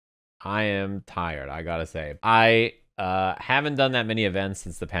I am tired, I gotta say. I haven't done that many events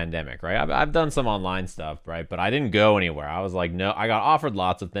since the pandemic, right? I've done some online stuff, right? But I didn't go anywhere. I was like, no, I got offered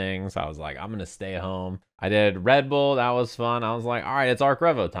lots of things. I was like, I'm gonna stay home. I did Red Bull, that was fun. I was like, all right, it's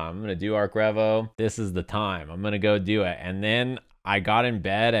ArcRevo time. I'm gonna do ArcRevo. This is the time. I'm gonna go do it. And then I got in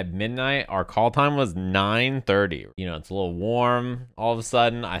bed at midnight. Our call time was 9:30. You know, it's a little warm. All of a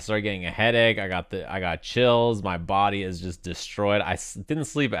sudden, I started getting a headache. I got chills. My body is just destroyed. I didn't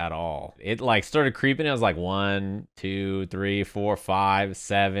sleep at all. It like started creeping. It was like 1, 2, 3, 4, 5,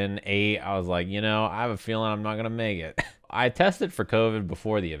 7, 8. I was like, you know, I have a feeling I'm not gonna make it. I tested for COVID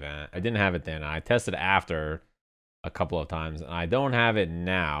before the event. I didn't have it then. I tested after a couple of times, and I don't have it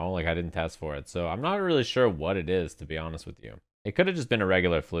now. Like, I didn't test for it, so I'm not really sure what it is, to be honest with you. It could have just been a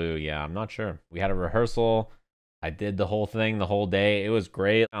regular flu. Yeah, I'm not sure. We had a rehearsal. I did the whole thing the whole day. It was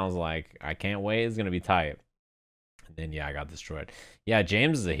great. I was like, I can't wait. It's going to be tight. And then, yeah, I got destroyed. Yeah,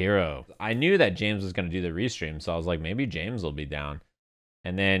 James is a hero. I knew that James was going to do the restream, so I was like, maybe James will be down.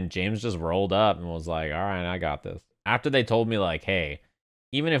 And then James just rolled up and was like, all right, I got this. After they told me, like, hey,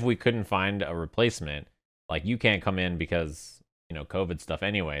 even if we couldn't find a replacement, like, you can't come in because, you know, COVID stuff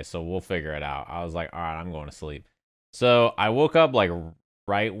anyway, so we'll figure it out. I was like, all right, I'm going to sleep. So I woke up like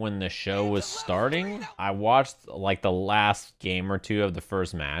right when the show was starting. I watched like the last game or two of the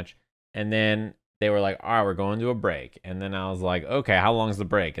first match, and then they were like, all right, we're going to a break. And then I was like, okay, how long is the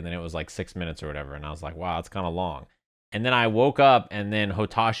break? And then it was like 6 minutes or whatever. And I was like, wow, that's kind of long. And then I woke up, and then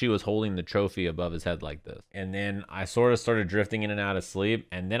Hotashi was holding the trophy above his head like this. And then I sort of started drifting in and out of sleep.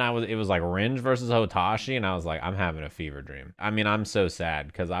 And then it was like Ringe versus Hotashi, and I was like, I'm having a fever dream. I mean, I'm so sad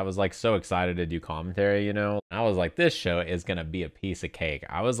because I was like so excited to do commentary, you know? I was like, this show is gonna be a piece of cake.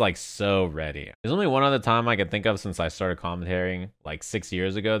 I was like so ready. There's only one other time I could think of since I started commentating like 6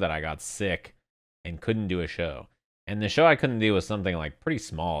 years ago that I got sick and couldn't do a show. And the show I couldn't do was something like pretty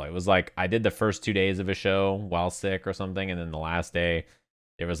small. It was like I did the first 2 days of a show while sick or something, and then the last day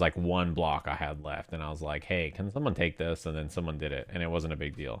there was like one block I had left, and I was like, hey, can someone take this? And then someone did it, and it wasn't a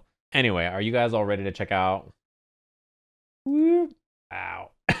big deal. Anyway, are you guys all ready to check out? Whoop.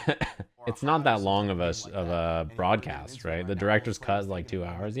 Ow. It's not that long of a broadcast, right? The director's cut is like 2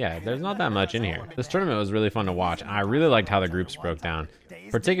 hours. Yeah, there's not that much in here. This tournament was really fun to watch. I really liked how the groups broke down,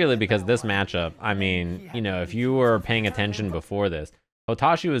 particularly because this matchup, I mean, you know, if you were paying attention before this,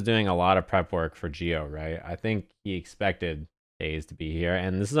 Hotashi was doing a lot of prep work for Geo, right? I think he expected Daze to be here,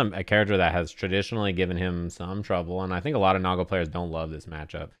 and this is a character that has traditionally given him some trouble, and I think a lot of Nago players don't love this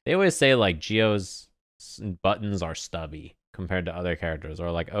matchup. They always say like Geo's buttons are stubby compared to other characters,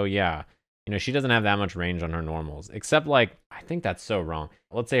 or like, oh yeah, you know, she doesn't have that much range on her normals, except like, I think that's so wrong.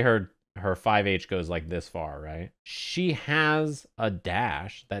 Let's say her 5H goes like this far, right? She has a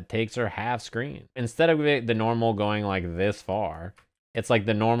dash that takes her half screen. Instead of the normal going like this far, it's like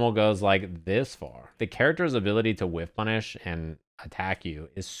the normal goes like this far. The character's ability to whiff punish and attack you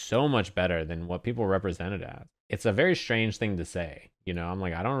is so much better than what people represent it as. It's a very strange thing to say, you know? I'm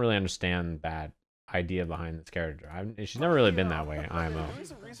like, I don't really understand that idea behind this character. She's never really been that way, IMO.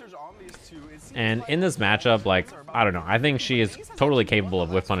 And in this matchup, like, I don't know, I think she is totally capable of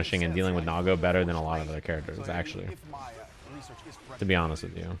whiff punishing and dealing with Nago better than a lot of other characters, actually. To be honest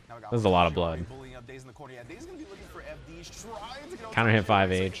with you. This is a lot of blood. Counter hit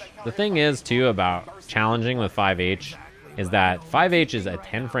 5H. The thing is, too, about challenging with 5H is that 5H is a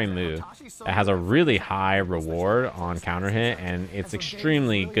 10-frame move that has a really high reward on counter hit, and it's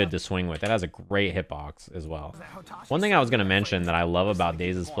extremely good to swing with. It has a great hitbox as well. One thing I was going to mention that I love about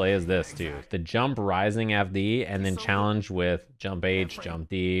Daze's play is this too. The jump rising FD and then challenge with jump H, jump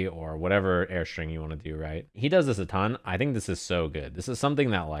D, or whatever airstring you want to do, right? He does this a ton. I think this is so good. This is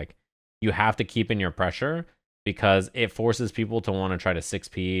something that like you have to keep in your pressure because it forces people to want to try to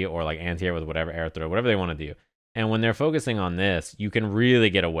 6P or like anti-air with whatever air throw, whatever they want to do. And when they're focusing on this, you can really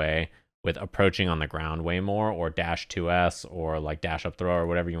get away with approaching on the ground way more, or dash 2S, or like dash up throw, or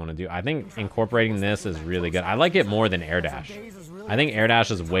whatever you want to do. I think incorporating this is really good. I like it more than air dash. I think air dash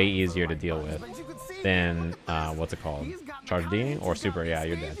is way easier to deal with than, what's it called? Charge D or super? Yeah,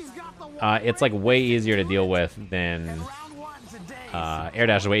 you're dead. It's like way easier to deal with than, air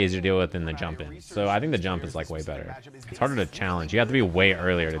dash is way easier to deal with than the jump in. So I think the jump is like way better. It's harder to challenge. You have to be way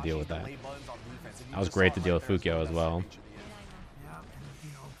earlier to deal with that. That was great to deal with Fukyo as well.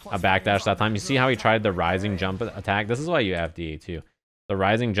 A backdash that time. You see how he tried the rising jump attack? This is why you FD too. The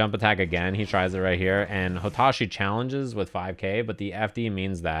rising jump attack again, he tries it right here. And Hotashi challenges with 5k, but the FD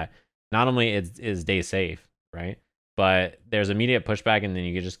means that not only is Daze safe, right? But there's immediate pushback, and then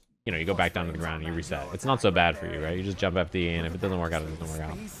you can just you know, you go back down to the ground and you reset. It's not so bad for you, right? You just jump FD, and if it doesn't work out, it doesn't work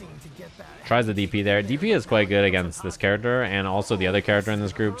out. Tries the DP there. DP is quite good against this character and also the other character in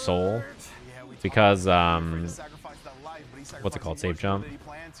this group, Soul, because what's it called? Safe jump.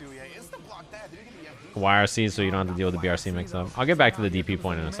 YRC, so you don't have to deal with the BRC mix-up. I'll get back to the DP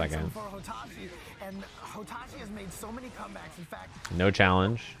point in a second. No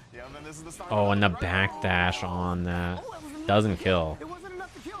challenge. Oh, and the backdash on that doesn't kill.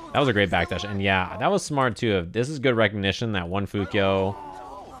 That was a great backdash, and yeah, that was smart too. This is good recognition that one Fukyo,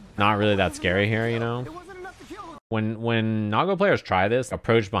 not really that scary here, you know. When Nago players try this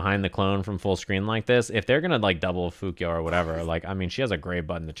approach behind the clone from full screen like this, if they're gonna like double Fukyo or whatever, like, I mean, she has a great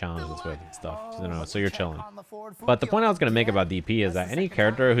button to challenge this with and stuff, you know, so you're chilling. But the point I was gonna make about DP is that any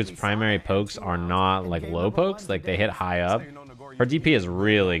character whose primary pokes are not like low pokes, like they hit high up, her DP is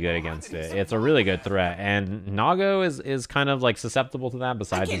really good against it. It's a really good threat, and Nago is kind of like susceptible to that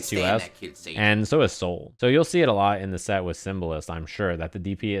besides his 2S, and so is Soul. So you'll see it a lot in the set with Symbolist, I'm sure, that the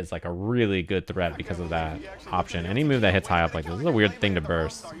DP is like a really good threat because of that option. Any move that hits high up like this is a weird thing to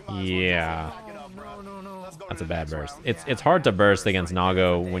burst. Yeah. That's a bad burst. It's hard to burst against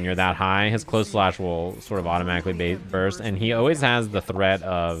Nago when you're that high. His close slash will sort of automatically burst, and he always has the threat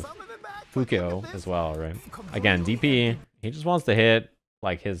of Fukyo as well, right? Again, DP, he just wants to hit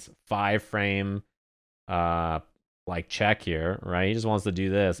like his 5-frame like check here, right? He just wants to do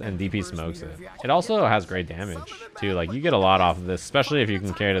this, and DP smokes it. It also has great damage too. Like, you get a lot off of this, especially if you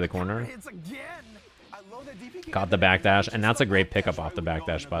can carry to the corner. Caught the backdash, and that's a great pickup off the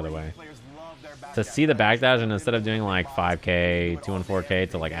backdash, by the way. To see the backdash, and instead of doing like 5k, 214k,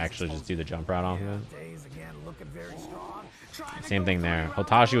 to like actually just do the jump route off of it. Same thing there.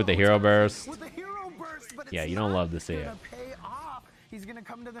 Hotashi with the hero burst. Yeah, you don't love to see it.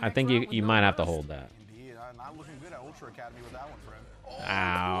 I think you might have to hold that.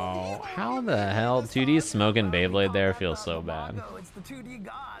 Ow. How the hell? 2D smoking Beyblade there feels so bad.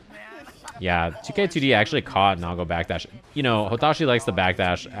 Yeah, 2K2D actually caught Nago backdash. You know, Hotashi likes the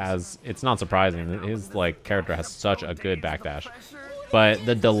backdash, as it's not surprising. His like character has such a good backdash. But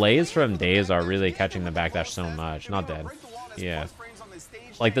the delays from Daze are really catching the backdash so much. Not dead. Yeah.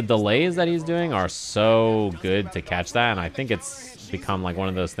 Like, the delays that he's doing are so good to catch that, and I think it's become like one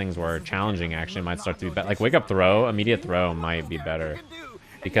of those things where challenging actually might start to be better. Like, wake up throw, immediate throw might be better.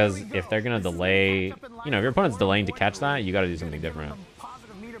 Because if they're gonna delay, you know, if your opponent's delaying to catch that, you gotta do something different.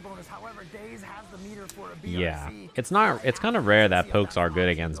 Yeah, it's kind of rare that pokes are good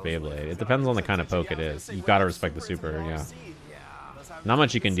against Beyblade. It depends on the kind of poke it is. You gotta respect the super, yeah. Not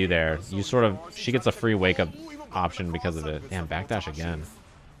much you can do there. You sort of, she gets a free wake up option because of it. Damn, backdash again.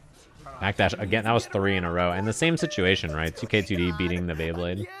 Backdash again, that was 3 in a row. And the same situation, right? 2K2D beating the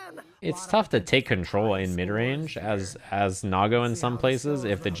Beyblade. It's tough to take control in mid-range as Nago in some places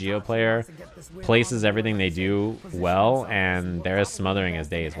if the Geo player places everything they do well and they're smothering as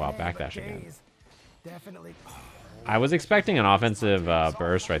Daze. Wow, backdash again. I was expecting an offensive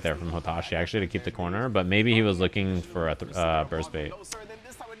burst right there from Hotashi actually to keep the corner, but maybe he was looking for a burst bait.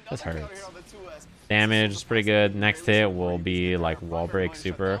 This hurts. Damage is pretty good. Next hit will be like wall break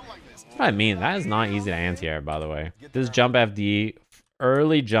super. That's what I mean. That is not easy to anti-air, by the way. This jump FD,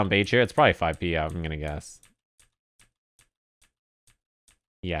 early jump H here, it's probably 5p, I'm gonna guess.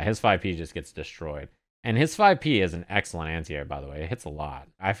 Yeah, his 5p just gets destroyed. And his 5p is an excellent anti-air, by the way. It hits a lot.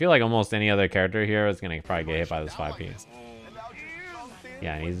 I feel like almost any other character here is gonna probably get hit by this 5p.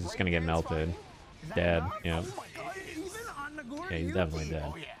 Yeah, he's just gonna get melted. Dead, yeah. Yeah, he's definitely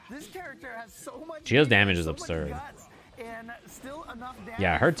dead. Geo's damage is absurd.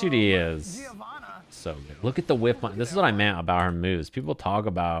 Yeah, her 2D is so good. Look at the whip. This is what I meant about her moves. People talk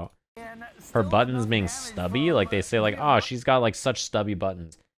about her buttons being stubby. Like, they say, like, oh, she's got, like, such stubby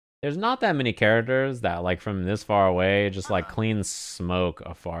buttons. There's not that many characters that, like, from this far away, just, like, clean smoke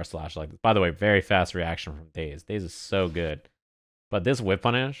a far slash like this. By the way, very fast reaction from Daze. Daze is so good. But this whip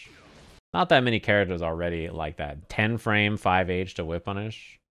punish, not that many characters already like that. 10 frame, 5H to whip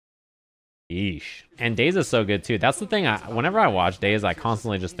punish. Yeesh. And Daze is so good too. That's the thing. Whenever I watch Daze, I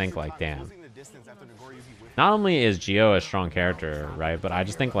constantly just think like, damn. Not only is Geo a strong character, right? But I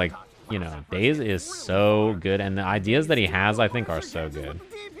just think like, you know, Daze is so good. And the ideas that he has, I think, are so good.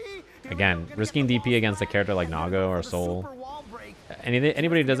 Again, risking DP against a character like Nago or Soul.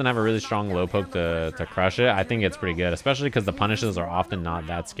 Anybody who doesn't have a really strong low poke to crush it, I think it's pretty good. Especially because the punishes are often not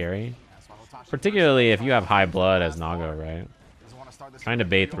that scary. Particularly if you have high blood as Nago, right? Trying to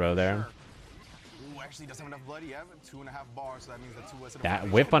bait throw there. That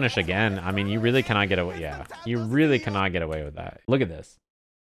whip punish again. I mean, you really cannot get away. Yeah, you really cannot get away with that. Look at this.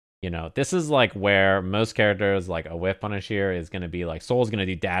 You know, this is like where most characters, like a whiff punish here is going to be like Soul's going to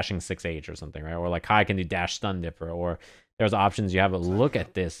do dashing 6H or something, right? Or like Kai can do dash stun dipper, or there's options you have. A look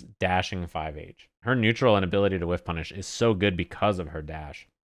at this dashing 5H. Her neutral and ability to whiff punish is so good because of her dash.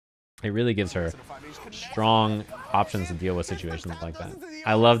 It really gives her strong options to deal with situations like that.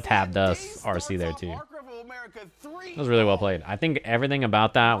 I love Tap Dust RC there too. It was really well played. I think everything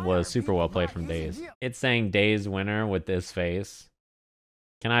about that was super well played from Daze. It's saying Daze winner with this face.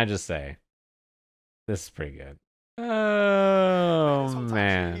 Can I just say, this is pretty good. Oh,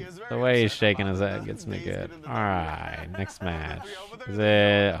 man. The way he's shaking his head gets me good. All right, next match. Is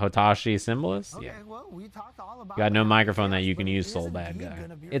it Hotashi Symbolist? Yeah. You got no microphone that you can use, Soul Bad Guy.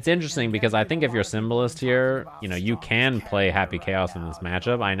 It's interesting because I think if you're Symbolist here, you know, you can play Happy Chaos in this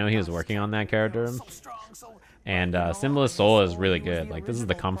matchup. I know he was working on that character. And Symbolist Soul is really good. Like, this is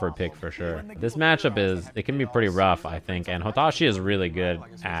the comfort pick for sure. This matchup it can be pretty rough, I think. And Hotashi is really good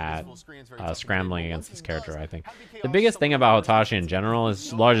at scrambling against this character, I think. The biggest thing about Hotashi in general,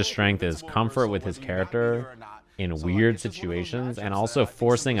 his largest strength is comfort with his character in weird situations, and also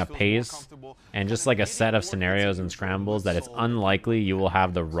forcing a pace and just like a set of scenarios and scrambles that it's unlikely you will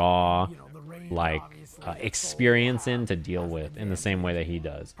have the raw, like, experience in to deal with in the same way that he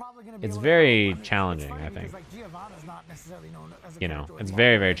does. It's very challenging, I think. You know, it's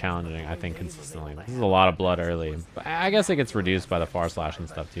very, very challenging, I think, consistently. This is a lot of blood early. But I guess it gets reduced by the far slash and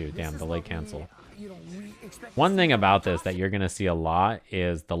stuff too. Damn, the late cancel. One thing about this that you're going to see a lot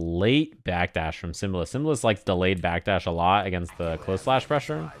is the late backdash from Symbolist. Symbolist likes delayed backdash a lot against the close slash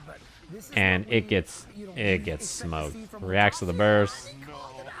pressure. And it gets smoked. Reacts to the burst.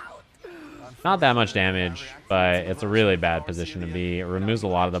 Not that much damage, but it's a really bad position to be. It removes a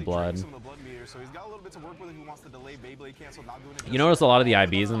lot of the blood. You notice a lot of the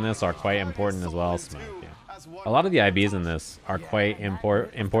IBs in this are quite important as well. Smoke, yeah. A lot of the IBs in this are quite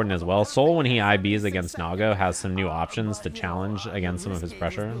important as well. Soul, when he IBs against Nago, has some new options to challenge against some of his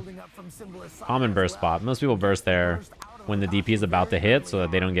pressure. Common burst spot. Most people burst there when the DP is about to hit so that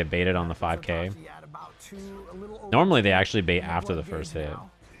they don't get baited on the 5K. Normally, they actually bait after the first hit.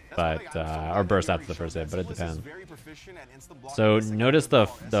 But or burst after the first hit, but it depends. So notice the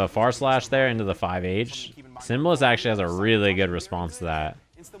far slash there into the 5H. Symbolist actually has a really good response to that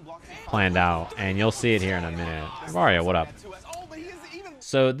planned out, and you'll see it here in a minute. Mario, what up?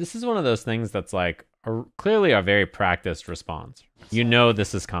 So this is one of those things that's like clearly a very practiced response. You know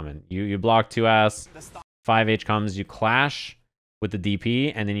this is coming. You block 2S, 5H comes, you clash with the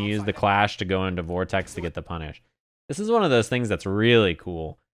DP, and then you use the clash to go into Vortex to get the punish. This is one of those things that's really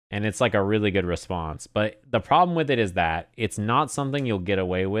cool. And it's like a really good response. But the problem with it is that it's not something you'll get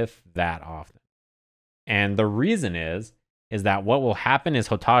away with that often. And the reason is that what will happen is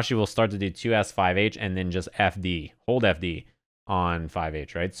Hotashi will start to do 2S 5H and then just FD, hold FD on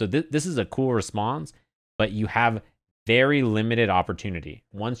 5H, right? So this is a cool response, but you have very limited opportunity.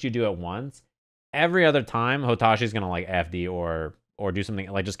 Once you do it once, every other time Hotashi's going to like FD or do something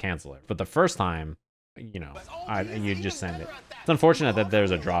like just cancel it. But the first time, you know, you just send it. It's unfortunate that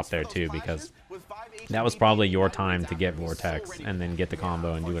there's a drop there too, because that was probably your time to get Vortex and then get the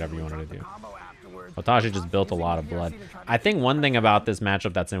combo and do whatever you wanted to do. Hotashi just built a lot of blood. I think one thing about this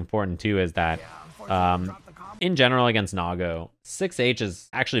matchup that's important too is that in general against Nago, 6H is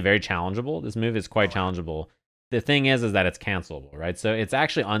actually very challengeable. This move is quite challengeable. The thing is that it's cancelable, right? So it's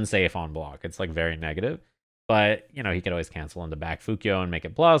actually unsafe on block. It's like very negative. But, you know, he could always cancel into back Fukyo and make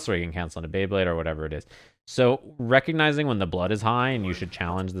it plus, or he can cancel into Beyblade or whatever it is. So recognizing when the blood is high and you should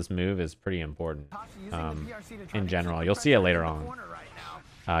challenge this move is pretty important in general. You'll see it later on.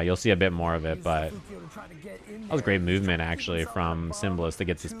 You'll see a bit more of it, but that was great movement, actually, from Symbolist to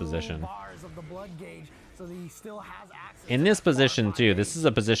get this position. In this position, too, this is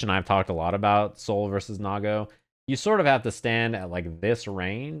a position I've talked a lot about, Soul versus Nago. You sort of have to stand at, like, this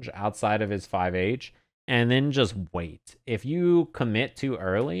range outside of his 5H. And then just wait. If you commit too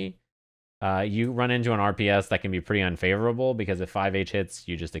early, you run into an RPS that can be pretty unfavorable, because if 5H hits,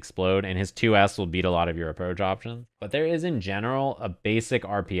 you just explode, and his 2S will beat a lot of your approach options. But there is, in general, a basic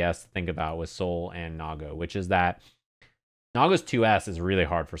RPS to think about with Soul and Nago, which is that Nago's 2S is really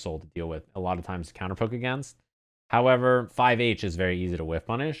hard for Soul to deal with, a lot of times to counterpoke against. However, 5H is very easy to whiff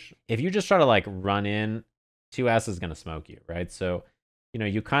punish. If you just try to like run in, 2S is going to smoke you, right? So, you know,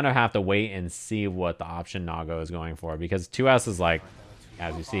 you kind of have to wait and see what the option Nago is going for, because 2S is like,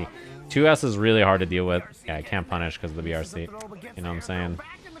 as you see, 2S is really hard to deal with. Yeah, I can't punish because of the BRC. You know what I'm saying?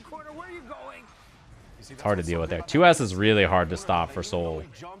 It's hard to deal with there. 2S is really hard to stop for Soul,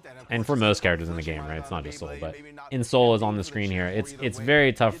 and for most characters in the game, right? It's not just Soul, but in Soul is on the screen here. It's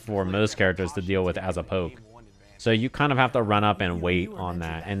very tough for most characters to deal with as a poke. So you kind of have to run up and wait on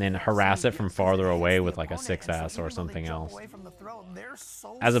that and then harass it from farther away with like a 6S or something else.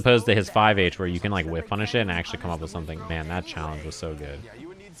 As opposed to his 5H where you can like whiff punish it and actually come up with something. Man, that challenge was so good. Yeah, you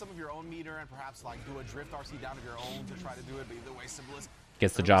would need some of your own meter and perhaps like do a drift RC down of your own to try to do it, but either way, Symbolist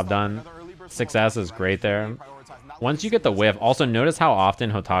gets the job done. 6S is great there. Once you get the whiff, also notice how often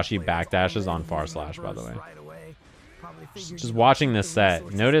Hotashi backdashes on far slash, by the way. Just watching this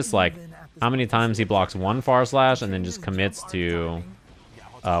set, notice like how many times he blocks one far slash and then just commits to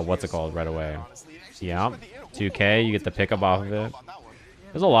what's it called right away. Yeah, 2K, you get the pickup off of it.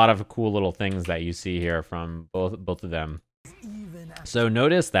 There's a lot of cool little things that you see here from both of them. So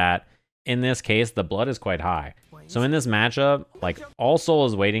notice that in this case, the blood is quite high. So in this matchup, like all Soul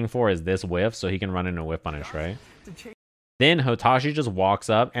is waiting for is this whiff so he can run into whiff punish, right? Then Hotashi just walks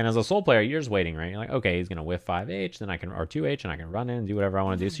up, and as a Soul player, you're just waiting, right? You're like, okay, he's gonna whiff 5H, then I can, or 2H, and I can run in and do whatever I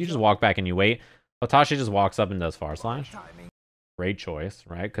want to do. So you just walk back and you wait. Hotashi just walks up and does far slash. Great choice,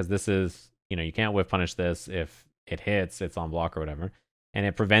 right? Because this is, you know, you can't whiff punish this if it hits, it's on block or whatever. And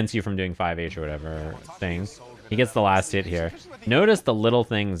it prevents you from doing 5H or whatever things. He gets the last hit here. Notice the little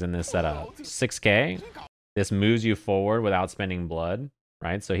things in this setup. 6K, this moves you forward without spending blood,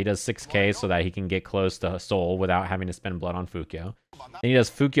 right? So he does 6K so that he can get close to Soul without having to spend blood on Fukyo. Then he does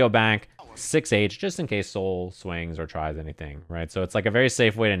Fukyo back, 6H, just in case Soul swings or tries anything, right? So it's like a very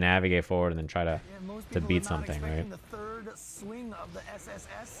safe way to navigate forward and then try to beat something, right?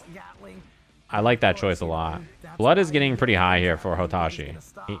 I like that choice a lot. Blood is getting pretty high here for Hotashi.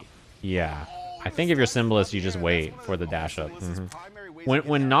 Yeah. I think if you're Symbolist, you just wait for the dash up.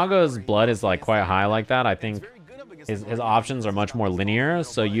 When Nago's blood is like quite high like that, I think his options are much more linear,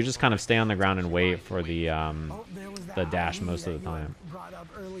 so you just kind of stay on the ground and wait for the dash most of the time.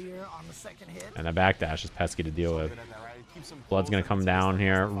 And the back dash is pesky to deal with. Blood's gonna come down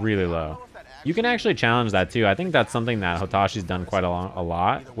here really low. You can actually challenge that too. I think that's something that Hotashi's done quite a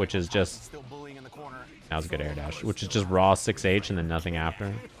lot, which is just, that was a good air dash, which is just raw 6H and then nothing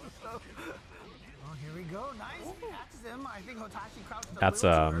after. That's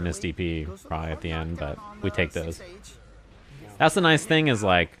a missed DP probably at the end, but we take those. That's the nice thing is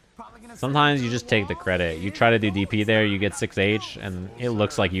like, sometimes you just take the credit. You try to do DP there, you get 6H, and it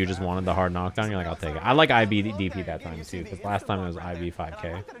looks like you just wanted the hard knockdown. You're like, I'll take it. I like IB DP that time too, because last time it was IB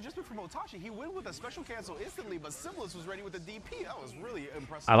 5K.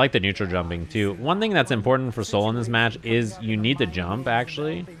 I like the neutral jumping too. One thing that's important for Soul in this match is you need to jump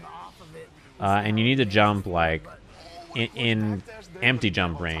actually, and you need to jump like in empty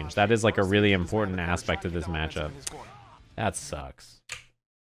jump range. That is like a really important aspect of this matchup. That sucks.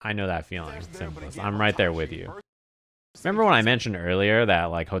 I know that feeling, Symbolist. I'm right there with you. Remember when I mentioned earlier that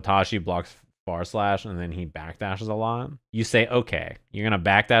like Hotashi blocks far slash and then he backdashes a lot? You say, okay, you're gonna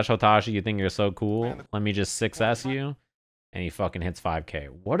backdash Hotashi, you think you're so cool? Let me just 6S you. And he fucking hits 5K.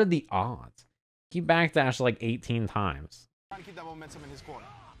 What are the odds? He backdashed like 18 times.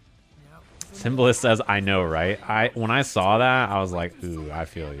 Symbolist says, I know, right? When I saw that, I was like, ooh, I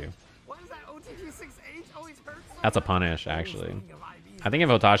feel you. That's a punish, actually. I think if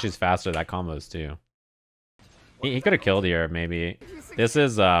Hotashi's faster, that combos too. He could have killed here, maybe. This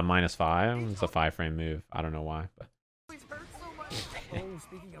is -5. It's a 5-frame move. I don't know why. But.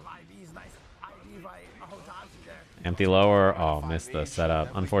 Empty lower. Oh, missed the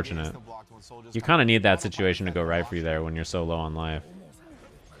setup. Unfortunate. You kind of need that situation to go right for you there when you're so low on life.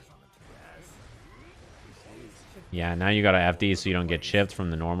 Yeah, now you got to FD so you don't get chipped from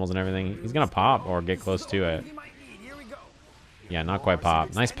the normals and everything. He's going to pop or get close to it. Yeah, not quite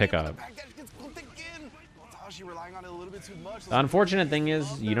pop. Nice pickup. The unfortunate thing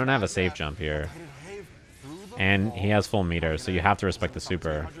is you don't have a safe jump here. And he has full meter, so you have to respect the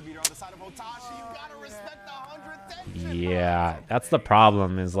super. Yeah, that's the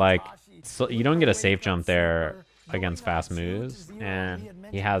problem is like, so you don't get a safe jump there against fast moves. And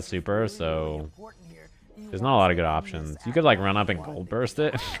he has super, so there's not a lot of good options. You could like run up and gold burst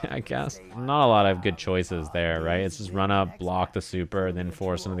it, I guess. Not a lot of good choices there, right? It's just run up, block the super, then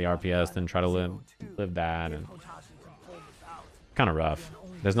force into the RPS, then try to live that, and kind of rough.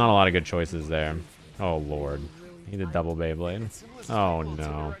 There's not a lot of good choices there. Oh lord, he did double Beyblade. Oh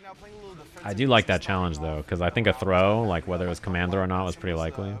no. I do like that challenge though, because I think a throw, like whether it was command throw or not, was pretty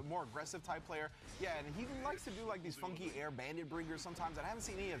likely. Yeah, and he likes to do like these funky air bandit bringers sometimes. I haven't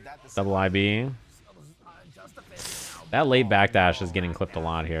seen any of that. Double IB. That late backdash is getting clipped a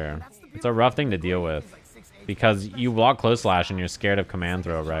lot here. It's a rough thing to deal with because you block close slash and you're scared of command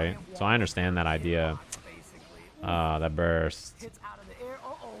throw, right? So I understand that idea. That burst.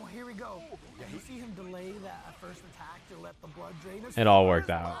 It all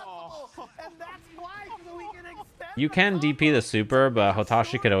worked out. You can DP the super, but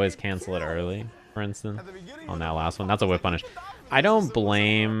Hotashi could always cancel it early, for instance, on that last one. That's a whip punish. I don't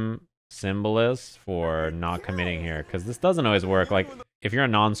blame Symbolist for not committing here, because this doesn't always work. Like, if you're a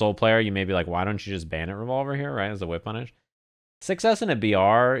non-soul player, you may be like, why don't you just ban it revolver here, right, as a whip punish? 6S in a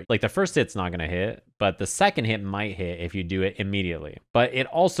BR, like the first hit's not going to hit, but the second hit might hit if you do it immediately. But it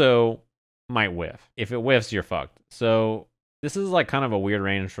also might whiff. If it whiffs, you're fucked. So this is like kind of a weird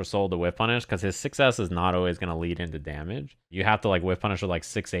range for Soul to whiff punish, because his 6S is not always going to lead into damage. You have to like whiff punish with like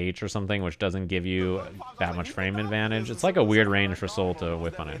 6H or something, which doesn't give you that much frame advantage. It's like a weird range for Soul to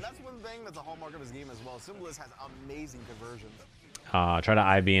whiff punish. That's one thing that's a hallmark of his game as well. Symbolist has amazing conversions. Try to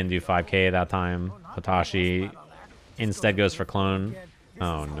IB and do 5k that time. Hotashi instead goes for clone.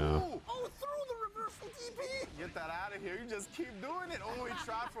 Oh no. Get that out of here. You just keep doing it. Oh, he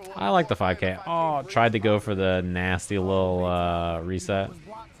tried for one. I like the 5k. Oh, tried to go for the nasty little reset.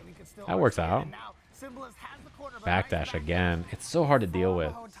 That works out. Backdash again. It's so hard to deal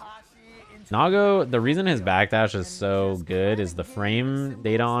with. Nago, the reason his backdash is so good is the frame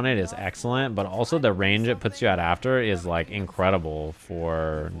data on it is excellent, but also the range it puts you at after is like incredible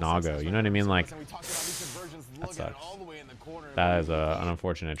for Nago. You know what I mean? Like, that sucks. That is an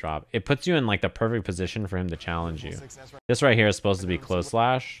unfortunate drop. It puts you in like the perfect position for him to challenge you. This right here is supposed to be close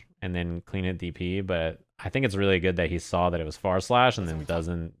slash and then clean it DP, but I think it's really good that he saw that it was far slash and then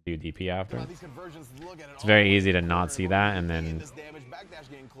doesn't do DP after. It's very easy to not see that and then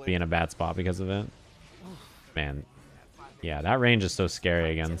be in a bad spot because of it. Man, yeah, that range is so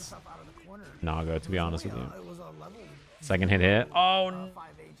scary against Nago, to be honest with you. Second hit. Oh,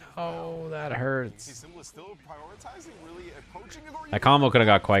 no, that hurts. That combo could have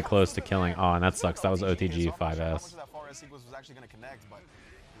got quite close to killing. Oh, and that sucks. That was OTG 5S.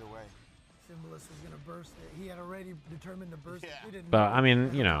 But, I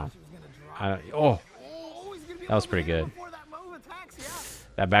mean, you know. Oh, that was pretty good.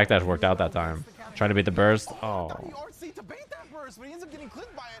 That backdash worked out that time. Trying to beat the burst. Oh.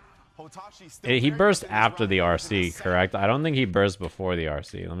 He burst after the RC, correct? I don't think he burst before the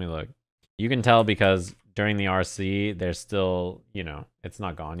RC. Let me look. You can tell because during the RC, there's still, you know, it's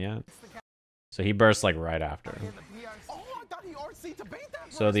not gone yet. So he burst like right after.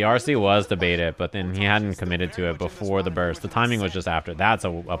 So the RC was to bait it, but then he hadn't committed to it before the burst. The timing was just after. That's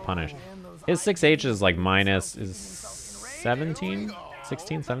a punish. His 6H is like minus is 17?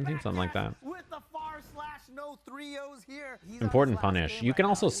 16, 17, something like that. Important punish. You can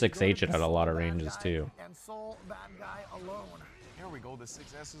also 6H it at a lot of ranges too.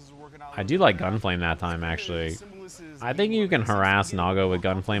 I do like Gunflame that time, actually. I think you can harass Nago with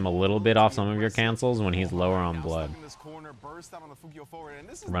Gunflame a little bit off some of your cancels when he's lower on blood.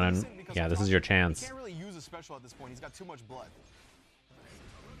 Running, yeah, this is your chance.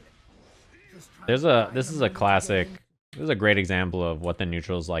 This is a classic. This is a great example of what the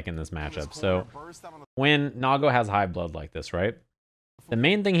neutral's like in this matchup. So when Nago has high blood like this, right? The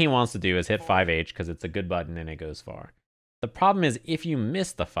main thing he wants to do is hit 5H because it's a good button and it goes far. The problem is if you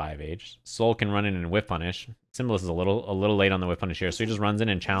miss the 5H, Soul can run in and whip punish. Symbolist is a little late on the whip punish here, so he just runs in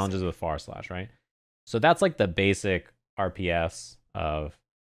and challenges with far slash, right? So that's like the basic RPS of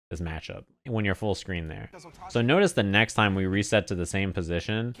this matchup when you're full screen there. So notice the next time we reset to the same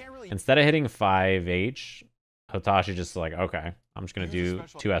position, instead of hitting 5H, Hotashi just like, okay, I'm just going to do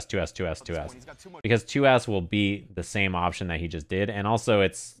 2S, 2S, 2S, 2S. Because 2S will be the same option that he just did. And also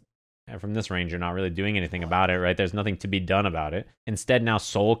it's, from this range, you're not really doing anything about it, right? There's nothing to be done about it. Instead, now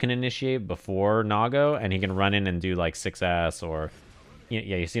Soul can initiate before Nago, and he can run in and do like 6S or,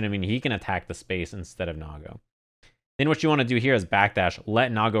 yeah, you see what I mean? He can attack the space instead of Nago. Then what you want to do here is backdash,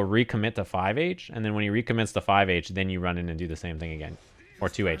 let Nago recommit to 5H, and then when he recommits to 5H, then you run in and do the same thing again. Or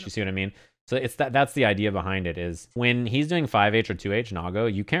 2H, you see what I mean? So it's that's the idea behind it, is when he's doing 5H or 2H,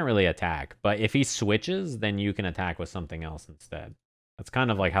 Nago, you can't really attack. But if he switches, then you can attack with something else instead. That's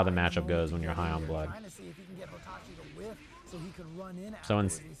kind of like how the matchup goes when you're high on blood. So in,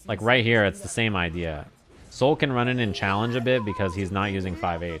 like right here, it's the same idea. Soul can run in and challenge a bit because he's not using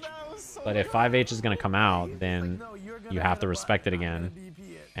 5H. But if 5H is going to come out, then you have to respect it again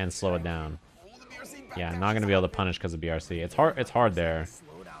and slow it down. Yeah, not going to be able to punish because of BRC. It's hard there.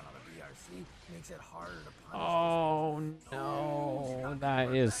 Oh no,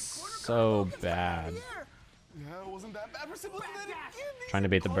 that is so bad. Trying to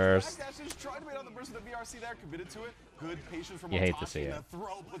bait the burst. You hate to see it.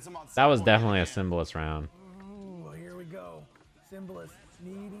 That was definitely a Symbolist round. Here we go. Symbolist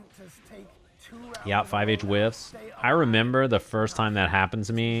needing to take 2 Yeah, 5H whiffs. I remember the first time that happened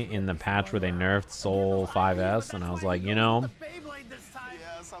to me in the patch where they nerfed Soul 5S, and I was like, you know,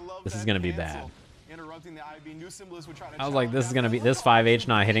 this is going to be bad. interrupting the IB. New Symbolist would try to I was like, this is gonna be this 5H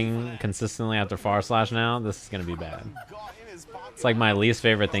not hitting consistently after far slash now. This is gonna be bad. It's like my least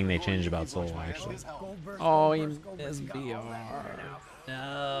favorite thing they changed about Soul actually. Oh, he missed BR.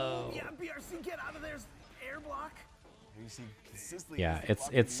 No. Yeah, BRC, get out of there. Air block. Yeah,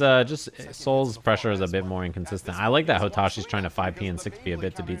 it's just Soul's pressure is a bit more inconsistent. I like that Hotashi's trying to 5P and 6P a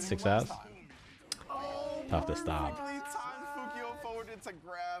bit to beat 6S. Tough to stop.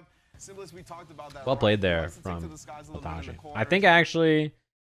 Well played there from Hotashi. I think actually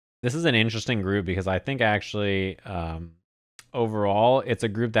this is an interesting group because I think actually overall it's a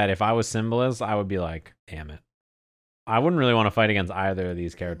group that if I was Symbolist, I would be like, damn it. I wouldn't really want to fight against either of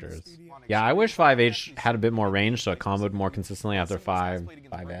these characters. Yeah, I wish 5H had a bit more range so it comboed more consistently after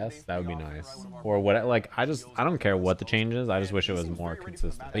 5S. That would be nice. Or what, like, I don't care what the change is. I just wish it was more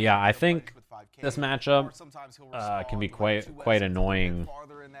consistent. But yeah, I think this matchup can be quite annoying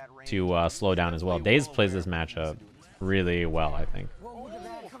to slow down as well. Daze plays this matchup really well, I think.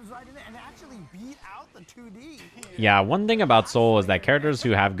 Yeah, one thing about Soul is that characters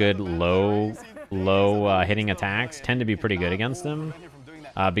who have good low hitting attacks tend to be pretty good against him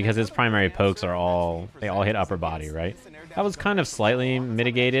because his primary pokes are all hit upper body, right? That was kind of slightly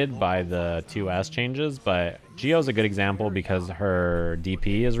mitigated by the 2S changes, but Gio's a good example because her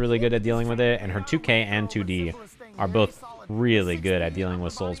DP is really good at dealing with it, and her 2K and 2D are both really good at dealing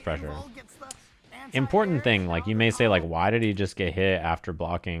with Soul's pressure. Important thing, like you may say, like, why did he just get hit after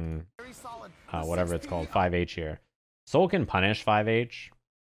blocking whatever it's called, 5H here? Soul can punish 5H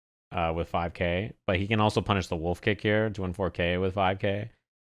with 5K, but he can also punish the wolf kick here, doing 4K with 5K.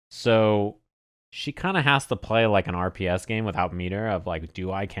 So she kind of has to play like an RPS game without meter of like,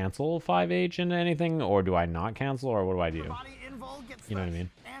 do I cancel 5H into anything, or do I not cancel, or what do I do? You know what I mean?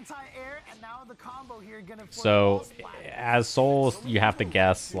 So as Soul, you have to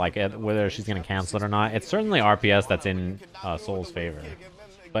guess like whether she's going to cancel it or not. It's certainly RPS that's in Soul's favor,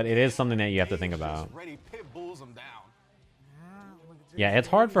 but it is something that you have to think about. Yeah, it's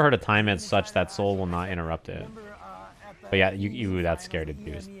hard for her to time it such that Soul will not interrupt it. But yeah, that's scary to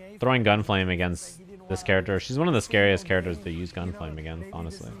do. Throwing Gunflame against this character, she's one of the scariest characters to use Gunflame against,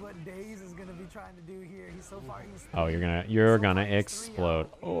 honestly. Oh, you're gonna explode.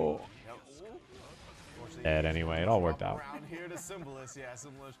 Oh. Dead anyway, it all worked out.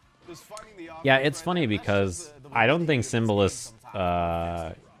 Yeah, it's funny because I don't think Symbolist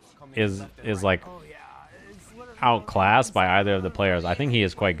is like outclassed by either of the players. I think he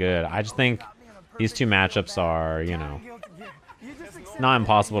is quite good. I just think these two matchups are, you know, not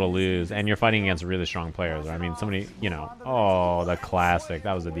impossible to lose, and you're fighting against really strong players. I mean, somebody, you know, oh, the classic.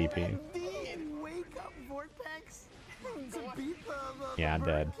 That was a DP. Yeah,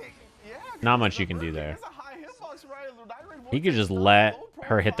 dead. Not much you can do there. He could just let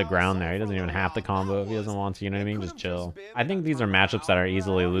her hit the ground there. He doesn't even have to combo if he doesn't want to, you know what I mean? Just chill. I think these are matchups that are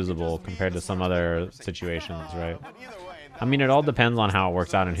easily losable compared to some other situations, right? I mean, it all depends on how it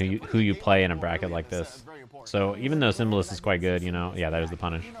works out and who you play in a bracket like this. So even though Symbolist is quite good, you know, yeah, there's the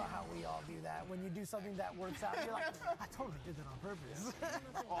punish. You know how we all do that. When you do something that works out, you're like, I totally did that on purpose.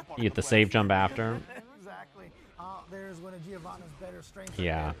 You get the safe jump after. Exactly. There's one of Giovanna's better strengths.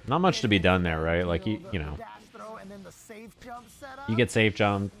 Yeah, not much to be done there, right? Like, you know, you get safe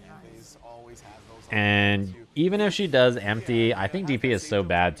jump. And even if she does empty, I think DP is so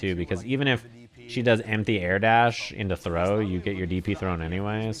bad too, because even if she does empty air dash into throw, you get your DP thrown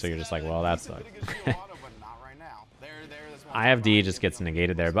anyway, so you're just like, well, that sucks. IFD just gets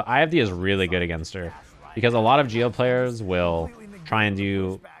negated there, but IFD is really good against her because a lot of Geo players will try and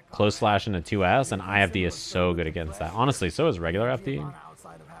do close slash into 2S, and IFD is so good against that. Honestly, so is regular FD.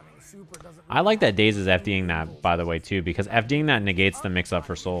 I like that Daze is FDing that, by the way, too, because FDing that negates the mix-up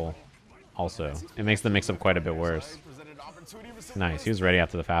for Soul. Also, it makes the mix-up quite a bit worse. Nice, he was ready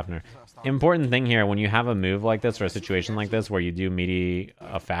after the Fafnir. Important thing here, when you have a move like this or a situation like this where you do meaty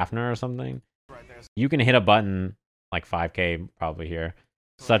a Fafnir or something, you can hit a button, like 5K probably here,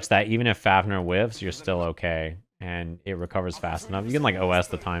 such that even if Fafnir whiffs, you're still okay, and it recovers fast enough. You can like OS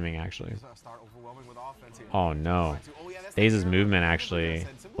the timing, actually. Oh no. Daze's movement actually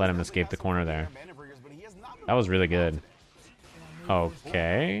let him escape the corner there. That was really good.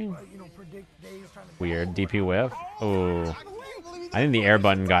 Okay. Weird. DP whiff. Oh. I think the air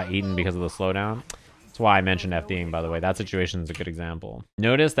button got eaten because of the slowdown. That's why I mentioned FDing, by the way. That situation is a good example.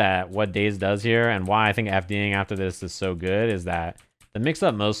 Notice that what Daze does here, and why I think FDing after this is so good, is that the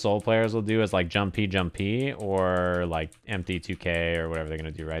mix-up most Soul players will do is like jump P, or like empty 2K or whatever they're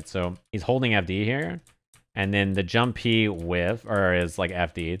going to do, right? So he's holding FD here, and then the jump P whiff, or is like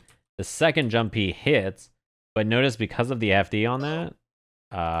FD'd. The second jump P hits, but notice because of the FD on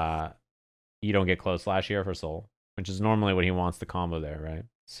that, you don't get close slash here for Soul, which is normally what he wants to combo there, right?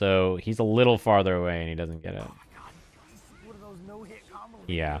 So he's a little farther away and he doesn't get it.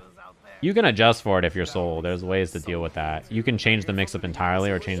 Yeah. You can adjust for it if you're Soul. There's ways to deal with that. You can change the mix-up entirely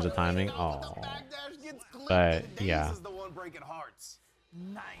or change the timing. Oh. But, yeah.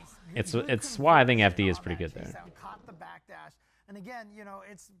 It's why I think FD is pretty good there. And again, you know,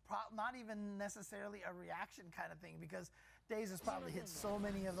 it's not even necessarily a reaction kind of thing because Daze has probably hit so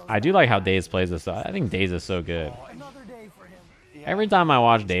many of those. I do like how Daze plays this. I think Daze is so good. Another day for him. Every time I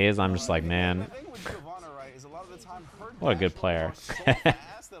watch Daze, I'm just like, man, what a good player.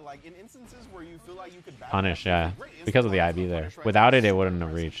 Punish, yeah, because of the IB there. Without it, it wouldn't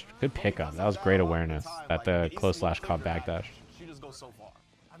have reached. Good pickup. That was great awareness that the close slash caught backdash.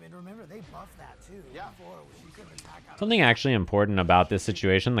 I mean, remember they buffed that too. Something actually important about this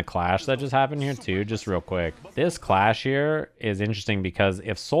situation, the clash that just happened here too, just real quick. This clash here is interesting because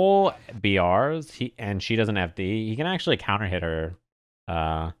if Soul BRs and she doesn't FD, he can actually counter hit her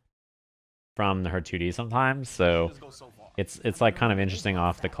from her 2D sometimes. So it's like kind of interesting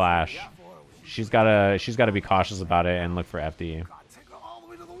off the clash. She's gotta be cautious about it and look for FD.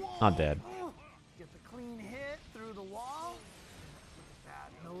 Not dead. Get the clean hit through the wall.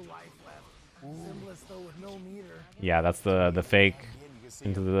 No life left. Symbolist though with no meter. Yeah, that's the fake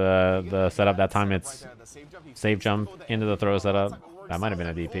into the setup. That time it's safe jump into the throw setup. That might have been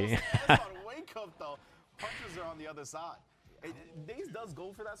a DP. Daze does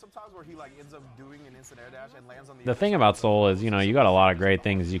go for that sometimes where he like ends up doing an instant air dash and lands on the thing about Soul is, you know, you got a lot of great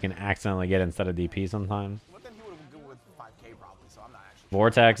things you can accidentally get instead of DP sometimes. But then he would have go with 5K probably, so I'm not actually.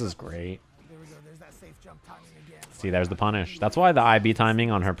 Vortex is great. There we go. There's that safe jump timing again. See, there's the punish. That's why the IB timing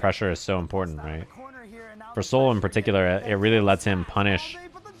on her pressure is so important, right? For Soul in particular, it really lets him punish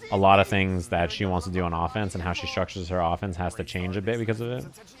a lot of things that she wants to do on offense, and how she structures her offense has to change a bit because of it.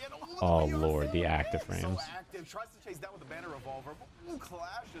 Oh lord, the active frames.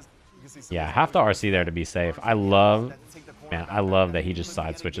 Yeah, have to RC there to be safe. I love that he just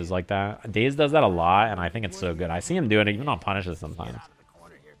side switches like that. Daze does that a lot, and I think it's so good. I see him do it even on punishes sometimes.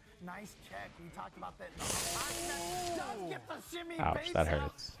 Ouch, that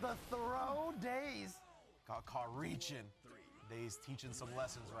hurts. The throw, Daze. Caught reaching. Daze teaching some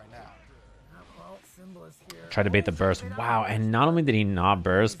lessons right now. Well, Symbolist here. Tried to bait the burst. Wow, and not only did he not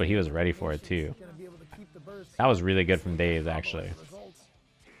burst, but he was ready for it too. That was really good from Daze, actually.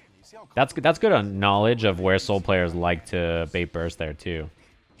 That's good knowledge of where Soul players like to bait burst there too.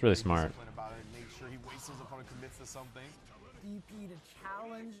 It's really smart. DP to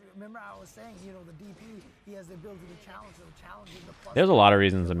challenge. Remember, I was saying, you know, the DP, he has the ability to challenge, so challenging the plus. There's a lot of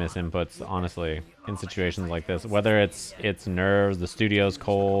reasons to miss inputs, honestly, in situations like this. Whether it's nerves, the studio's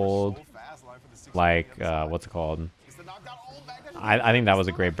cold, like what's it called? I think that was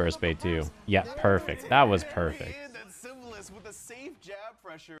a great burst bait too. Yeah, perfect. That was perfect.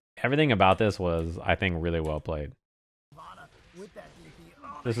 Everything about this was, I think, really well played.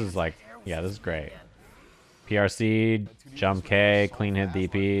 This is like, yeah, this is great. PRC, jump K, clean hit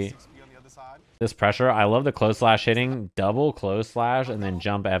DP. This pressure, I love the close slash hitting, double close slash, and then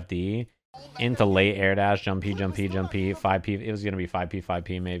jump FD into late air dash, jump P, jump P, jump P, 5P. It was going to be 5P,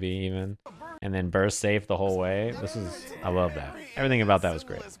 5P maybe even. And then burst safe the whole way. I love that. Everything about that was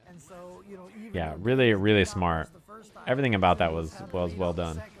great. Yeah, really, really smart. Everything about that was well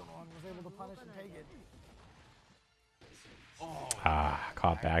done. Ah,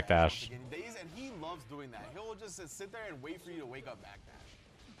 caught backdash.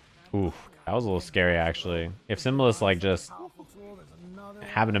 Oof, that was a little scary actually. If Symbolist like just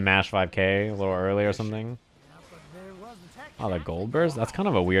happened to mash 5K a little early or something. Oh, the gold burst? That's kind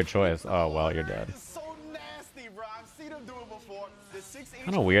of a weird choice. Oh, well, you're dead.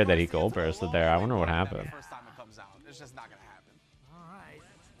 Kind of weird that he gold bursted there. I wonder what happened.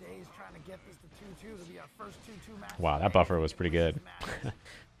 Wow, that buffer was pretty good.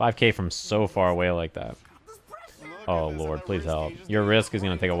 5K from so far away like that. Oh, Lord, please help. Your risk is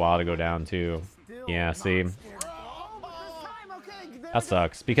going to take a while to go down, too. Yeah, see? That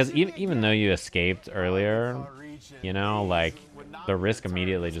sucks. Because even though you escaped earlier, you know, like, the risk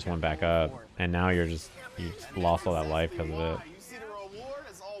immediately just went back up. And now you just lost all that life because of it.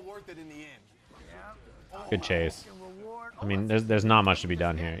 Good chase. I mean, there's not much to be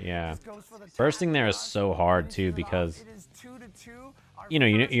done here. Yeah. Bursting there is so hard, too, because, you know,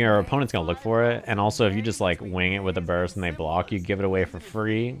 your opponent's going to look for it. And also, if you just, like, wing it with a burst and they block, you give it away for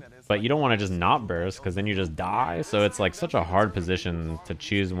free. But you don't want to just not burst, because then you just die. So it's, like, such a hard position to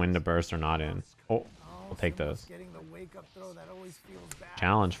choose when to burst or not in. Oh, we'll take those.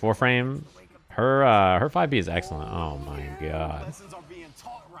 Challenge. 4-frame. Her 5B is excellent. Oh, my God.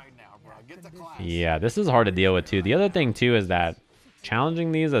 Get the class. Yeah, this is hard to deal with too. The other thing too is that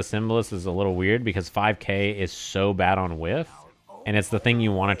challenging these as Symbolist is a little weird because 5k is so bad on whiff. And it's the thing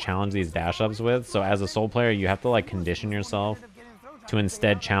you want to challenge these dash ups with. So as a soul player, you have to like condition yourself to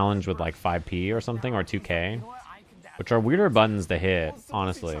instead challenge with like 5p or something or 2k, which are weirder buttons to hit,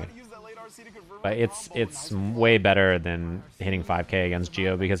 honestly. But it's way better than hitting 5k against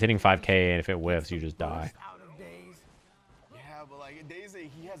Geo because hitting 5k if it whiffs, you just die. Yeah, but like Daze,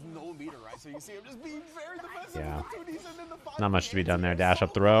 he has no meter, right? So you see him just being very defensive. Yeah. Not much to be done there. Dash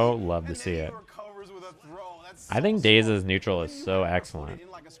up throw, love to see it. I think Daze's neutral is so excellent.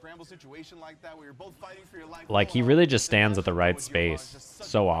 Like, he really just stands at the right space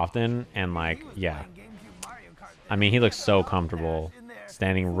so often, and like, yeah. I mean, he looks so comfortable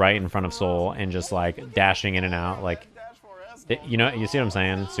standing right in front of Soul and just like dashing in and out. Like, you know, you see what I'm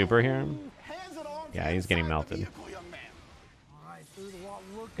saying? Super here? Yeah, he's getting melted.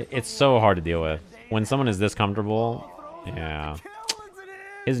 It's so hard to deal with. When someone is this comfortable, yeah.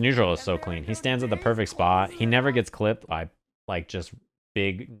 His neutral is so clean. He stands at the perfect spot. He never gets clipped by like just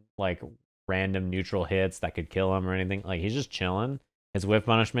big like random neutral hits that could kill him or anything. Like, he's just chilling. His whiff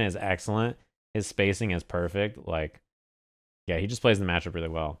punishment is excellent. His spacing is perfect. Like, yeah, he just plays the matchup really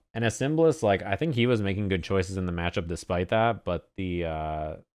well. And as Symbolist, like, I think he was making good choices in the matchup despite that. But the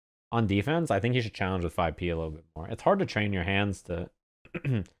on defense, I think he should challenge with 5p a little bit more. It's hard to train your hands to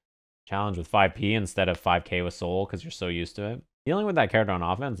challenge with 5p instead of 5k with Soul because you're so used to it. Dealing with that character on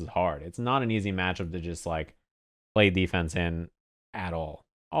offense is hard. It's not an easy matchup to just like play defense in at all.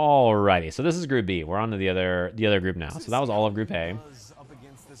 Alrighty, so this is Group B. We're on to the other group now. So that was all of Group A.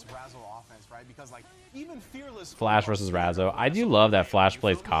 Flash versus Razzo. I do love that Flash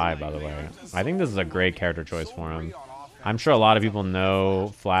plays Kai, by the way. I think this is a great character choice for him. I'm sure a lot of people know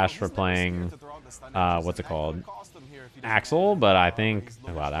Flash for playing, what's it called? Axel, but I think,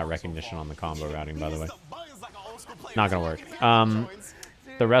 oh, wow, that recognition on the combo routing, by the way. Not gonna work.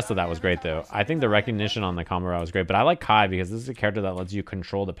 The rest of that was great, though. I think the recognition on the combo route was great, but I like Kai because this is a character that lets you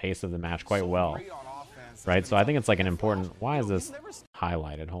control the pace of the match quite well. Right? So I think it's like an important... Why is this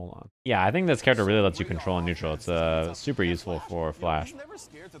highlighted? Hold on. Yeah, I think this character really lets you control in neutral. It's super useful for Flash.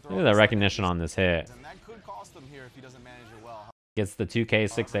 Look at the recognition on this hit. Gets the 2k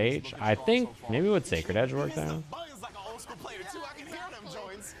 6h. I think maybe would Sacred Edge work there?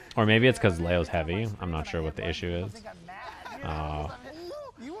 Or maybe it's because Leo's heavy. I'm not sure what the issue is.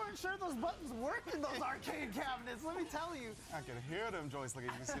 You weren't sure those buttons worked in those arcade cabinets, let me tell you. I can hear them, Joyce. Like,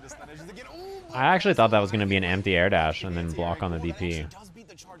 you can see the stun edges again. I actually thought that was going to be an empty air dash and then block on the DP.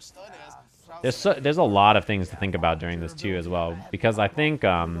 There's a lot of things to think about during this too as well, because I think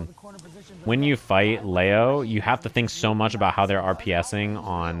when you fight Leo, you have to think so much about how they're RPSing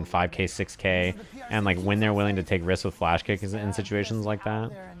on 5k, 6k, and like when they're willing to take risks with flash kicks in situations like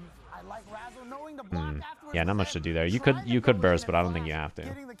that. Yeah, not much to do there. You could burst, but I don't think you have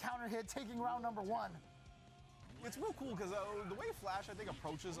to.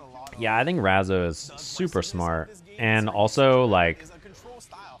 Yeah, I think Razzo is super smart and also like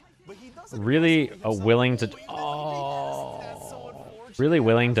really willing to really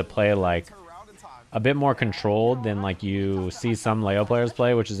willing to play like a bit more controlled than like you see some Leo players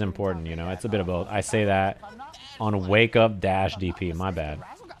play, which is important, you know. It's a bit of both. I say that on wake up dash DP. My bad.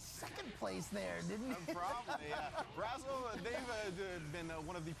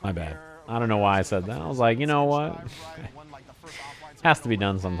 My bad. I don't know why I said that. I was like, you know what? Has to be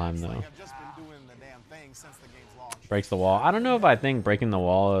done sometime though. Breaks the wall. I don't know if I think breaking the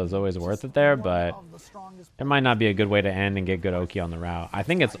wall is always worth it there, but it might not be a good way to end and get good Oki on the route. I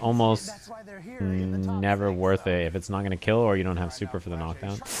think it's almost never worth it if it's not going to kill or you don't have super for the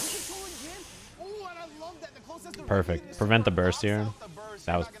knockdown. Perfect. Prevent the burst here.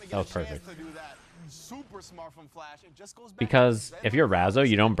 That was perfect. Because if you're Razzo,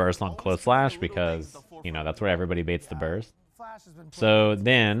 you don't burst on close slash because, you know, that's where everybody baits the burst. So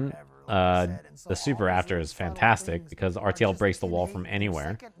then the super after is fantastic because RTL breaks the wall from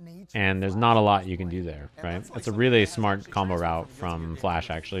anywhere and there's not a lot you can do there, right? It's a really smart combo route from Flash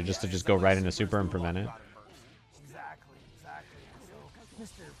actually, just to just go right into super and prevent it.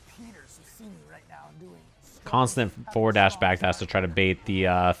 Constant forward dash back dash to try to bait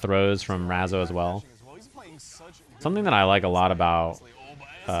the throws from Razzo as well. Something that I like a lot about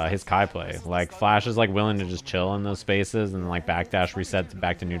his Kai play. Like, Flash is like willing to just chill in those spaces and like backdash reset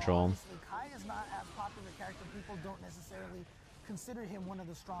back to neutral.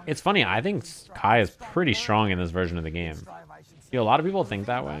 It's funny, I think Kai is pretty strong in this version of the game. You know, a lot of people think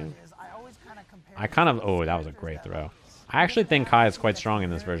that way. I kind of... Oh, that was a great throw. I actually think Kai is quite strong in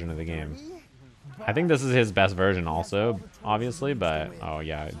this version of the game. I think this is his best version also, obviously, but... Oh,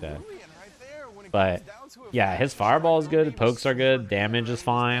 yeah, dead. But yeah, his fireball is good, pokes are good, damage is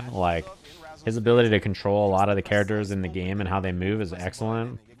fine. Like, his ability to control a lot of the characters in the game and how they move is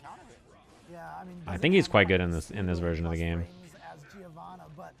excellent. Yeah, I mean, I think he's quite good in this version of the game. as Giovanna,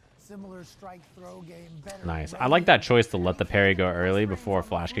 but similar strike throw game, better Nice. I like that choice to let the parry go early before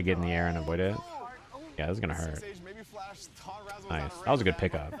Flash could get in the air and avoid it. Yeah, this is gonna hurt. Nice. That was a good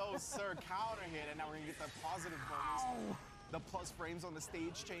pickup. The plus frames on the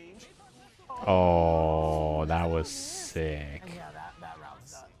stage change. Oh, that was sick. And yeah, that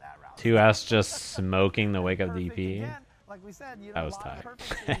route's done. That route's 2S just smoking the wake up perfect. DP. Again, like we said, you That know, was a lot of tight.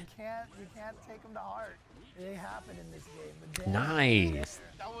 perfect things you can't take them to heart. They happen in this game. But damn, Nice.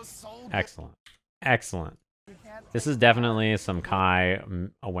 That was so good. Excellent. Excellent. you can't This take is definitely some Kai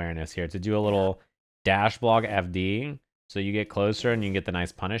awareness here to do a little dash block FD so you get closer and you get the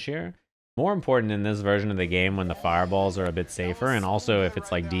nice punish here. More important in this version of the game when the fireballs are a bit safer, and also if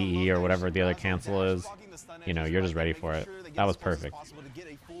it's like DE or whatever the other cancel is, you know, you're just ready for it. That was perfect.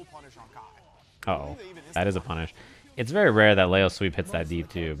 Uh-oh, that is a punish. It's very rare that Leo Sweep hits that deep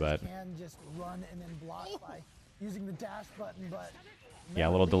too, but can just run and then block by using the dash button, but yeah,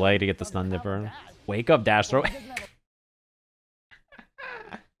 a little delay to get the stun dipper. Wake up dash throw.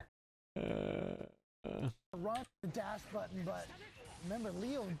 Run the dash button, but remember,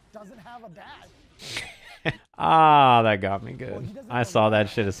 Leo doesn't have a dash. Ah, that got me good. I saw that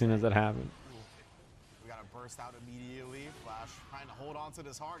shit as soon as it happened. We gotta burst out immediately. Flash trying to hold on to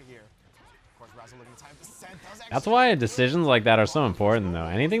this hard here. Of course, Razzo looking time to send. That's why decisions like that are so important, though.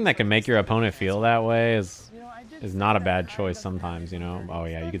 Anything that can make your opponent feel that way is not a bad choice sometimes, you know? Oh,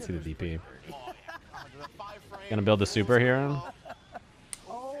 yeah, you can see the DP. Gonna build the super here.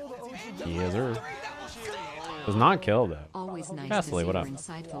 He is her. Does not kill, though. Always nice Fastly, to see what your up?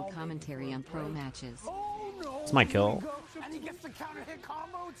 insightful commentary on pro matches. It's my kill. And he gets the counter hit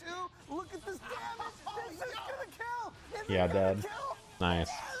combo too. Look at this damage. This is gonna kill. This is Yeah, gonna dead. kill. Nice.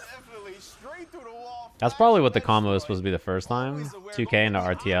 Definitely straight through the wall. That's probably what the combo is supposed to be the first time. 2K into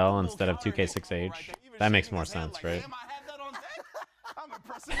RTL instead of 2K6H. That makes more sense, right? Damn, I had that on deck. I'm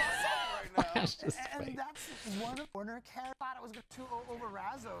impressing myself right now. That's just And fake. that's one of corner cat. Thought it was going to 2-0 over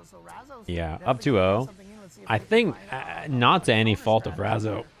Razzo. So Razzo's Yeah, definitely up gonna 2-0. put something in. Let's see if I they can think, find out. not to any fault of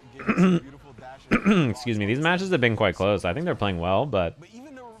Razzo. Beautiful dash. Excuse me, these matches have been quite close. I think they're playing well, but But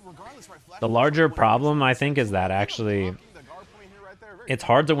even though regardless, right, Flash the larger problem, I think, is that actually the guard point here right there. Very it's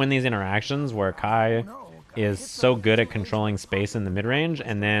hard to win these interactions where Kai is so good at controlling space in the mid-range,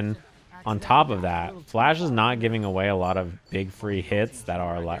 and then on top of that, Flash is not giving away a lot of big free hits that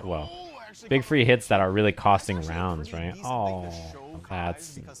are like, well, big free hits that are really costing rounds, right? Oh,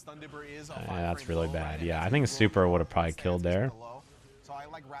 that's really bad. Yeah, I think Super would have probably killed there. So I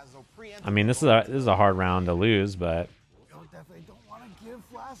like Razzo I mean, this is a hard round to lose, but Definitely don't want to give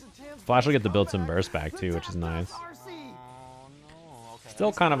Flash a chance. Flash will get to build some burst back too, which is nice. RC.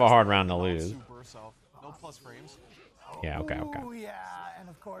 Still kind of a hard round to lose. Super, so no plus frames. Yeah, okay. Ooh, yeah, and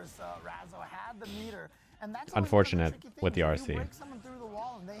of course Razzo had the meter, and that's Unfortunate always with the the RC. If you break someone through the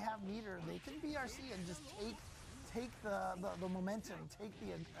wall and they have meter, they can BRC and just take the momentum, take the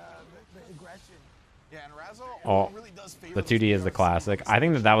aggression. Yeah, and Razzo Oh, really does favor the 2D is the classic. I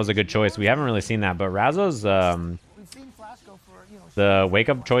think that was a good choice. We haven't really seen that, but Razzo's We've seen Flash go for the wake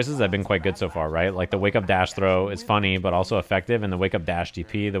up choices have been quite good so far, right? Like the wake up dash throw is funny but also effective, and the wake up dash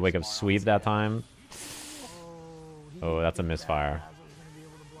DP, the wake up sweep that time. Oh, that's a misfire. Razzo's gonna be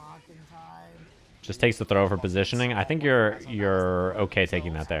able to block in time. Just takes the throw for positioning. I think you're okay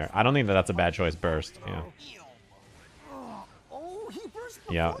taking that there. I don't think that's a bad choice. Burst. Yeah. Oh, he burst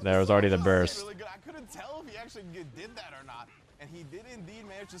Yeah, before there was already the burst. really good. I couldn't tell if he actually did that or not. And he did indeed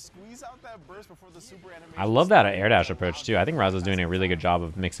manage to squeeze out that burst before the super animation. I love that air dash approach too. I think Razzo's doing a really good job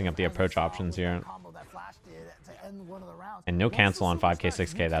of mixing up the approach options here. combo that Flash did to end one of the rounds. And no Once cancel the on super 5K,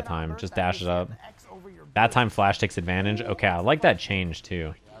 starts, 6K you that cannot time. burst Just that dash it because up. you have the X over your That burst. time Flash takes advantage. Okay, I like that change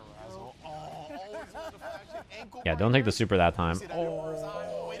too. Yeah, don't take the super that time. Wait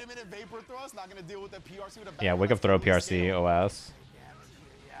a minute, vapor thrust, not gonna deal with the PRC with a Yeah, wake up throw PRC, OS.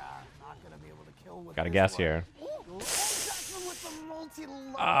 Yeah, not gonna be able to kill with Got a this guess one. here. Ooh, Jackson with the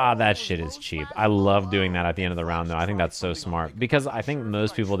multi-low. Ah, that shit is cheap. I love doing that at the end of the round though. I think that's so smart because I think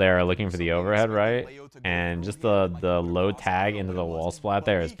most people there are looking for the overhead, right? And just the low tag into the wall splat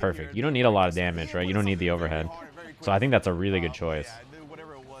there is perfect. You don't need a lot of damage, right? You don't need the overhead. So I think that's a really good choice. Yeah,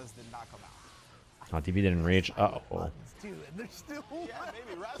 whatever it was did not come out. Oh, DB didn't reach. Uh-oh. Dude, and they're still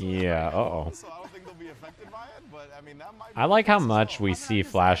Yeah, uh-oh. So I don't think they'll be affected by it, but I mean that might I like how much we see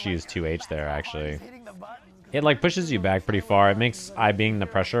Flash use 2H there, actually. hitting the buttons. It, like, pushes you back pretty far. It makes IBing the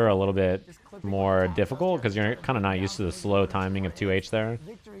pressure a little bit more difficult because you're kind of not used to the slow timing of 2H there.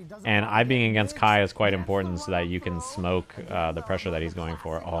 Victory And I being against Kai is quite important so that you can smoke the pressure that he's going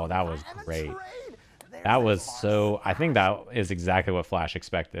for. Oh, that was great. That was so... I think that is exactly what Flash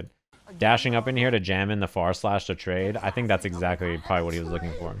expected. Dashing up in here to jam in the far slash to trade, I think that's exactly probably what he was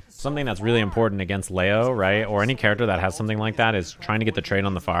looking for. Something that's really important against Leo, right? Or any character that has something like that is trying to get the trade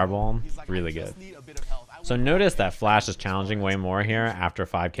on the fireball. Really good. So notice that Flash is challenging way more here after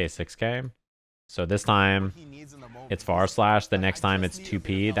 5k, 6k. So this time it's far slash, the next time it's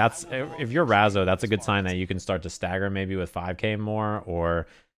 2p. That's, if you're Razzo, that's a good sign that you can start to stagger maybe with 5k more, or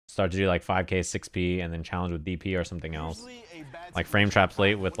start to do like 5k, 6p, and then challenge with DP or something else. Like frame traps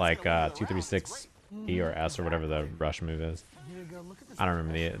late with like 236p or S or whatever the rush move is. I don't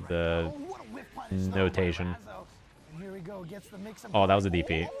remember the notation. Oh, that was a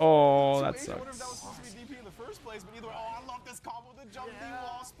DP. Oh, that sucks.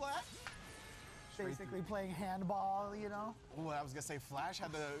 Basically playing handball, you know? Oh, I was gonna say Flash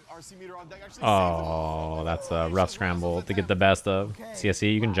had the RC meter on deck. Actually, oh, that's a rough scramble to get the best of.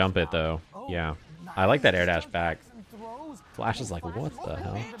 CSE, you can jump it though. Yeah. I like that air dash back. Flash is like, what the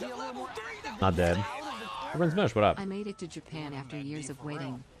hell? Not dead. Everyone's Mush, what up? I made it to Japan after years of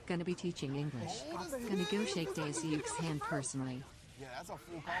waiting. Gonna be teaching English. Gonna go shake Daze's hand personally.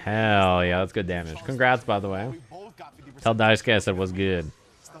 Hell yeah, that's good damage. Congrats, by the way. Tell Daisuke I said what's good.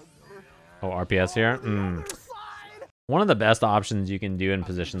 Oh, RPS here? One of the best options you can do in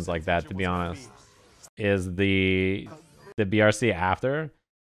positions like that, to be honest, is the BRC after.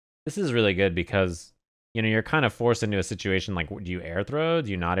 This is really good because, you know, you're kind of forced into a situation like, do you air throw?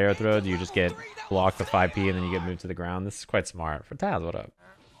 Do you not air throw? Do you just get blocked to 5p and then you get moved to the ground? This is quite smart. For Taz, what up?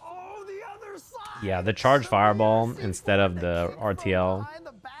 Yeah, the charge fireball instead of the RTL.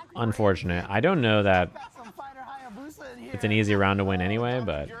 Unfortunate. I don't know that it's an easy round to win anyway,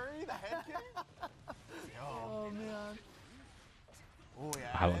 but...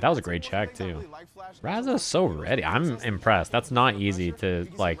 Wow, that was a great check, too. Razzo's so ready. I'm impressed. That's not easy to,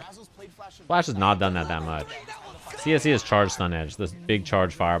 like... Flash has not done that much. CSE is charge stun edge. This big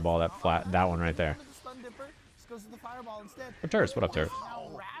charge fireball, that one right there. Or Terse, what up, Terse?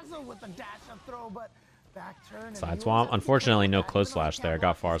 Side swamp. Unfortunately, no close slash there.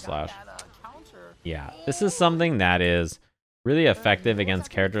 Got far slash. Yeah, this is something that is really effective against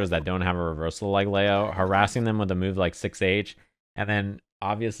characters that don't have a reversal like Leo. Harassing them with a move like 6H. And then,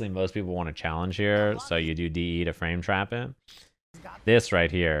 obviously, most people want to challenge here, so you do DE to frame trap it. This right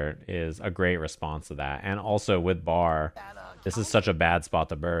here is a great response to that. And also with bar, this is such a bad spot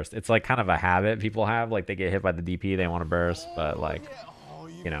to burst. It's like kind of a habit people have. Like, they get hit by the DP, they want to burst, but like,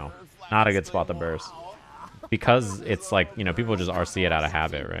 you know, not a good spot to burst. Because it's like, you know, people just RC it out of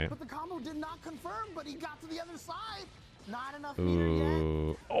habit, right?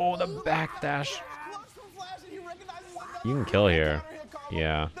 Ooh. Oh, the backdash. You can kill here.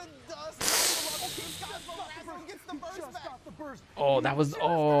 Yeah. Oh, that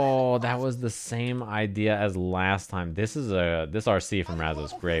was the same idea as last time. This RC from Razzo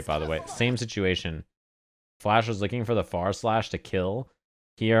is great, by the way. Same situation. Flash was looking for the far slash to kill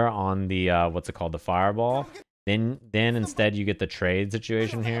here on the what's it called, the fireball. Then instead you get the trade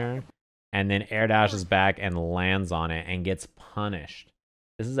situation here, and then air dashes back and lands on it and gets punished.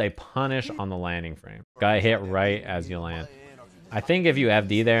 This is a punish on the landing frame. Got hit right as you land. I think if you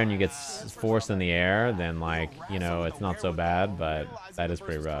FD there and you get forced in the air, then, like, you know, it's not so bad, but that is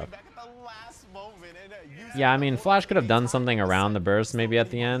pretty rough. Yeah, I mean, Flash could have done something around the burst maybe at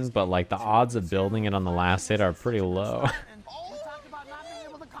the end, but, like, the odds of building it on the last hit are pretty low.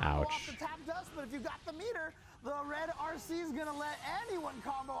 Ouch.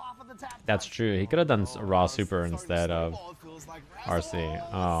 That's true. He could have done raw super instead of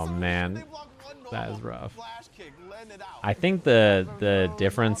RC. Oh, man. That is rough. I think the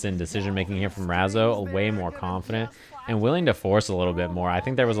difference in decision making here from Razzo, way more confident and willing to force a little bit more. I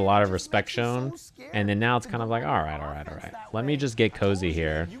think there was a lot of respect shown, and then now it's kind of like, all right. Let me just get cozy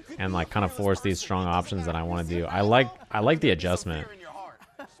here and like kind of force these strong options that I want to do. I like the adjustment.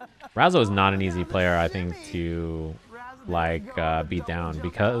 Razzo is not an easy player, I think, to like beat down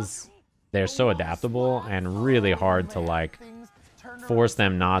because they're so adaptable and really hard to like force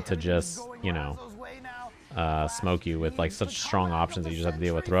them not to just, you know, smoke you with like such strong options that you just have to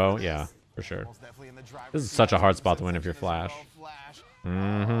deal with. Throw, yeah, for sure. This is such a hard spot to win if you're Flash.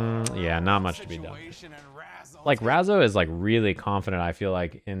 Yeah, not much to be done. Like, Razzo is like really confident, I feel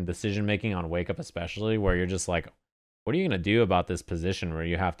like, in decision making on wake up, especially where you're just like, what are you gonna do about this position where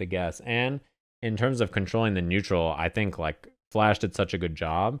you have to guess? And in terms of controlling the neutral, I think like Flash did such a good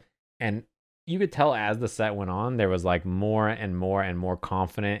job, and you could tell as the set went on, there was like more and more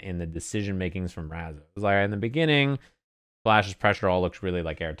confident in the decision makings from Razzo. It was like in the beginning, Flash's pressure all looks really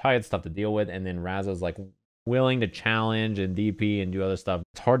like airtight. It's tough to deal with. And then Razzo's like willing to challenge and DP and do other stuff.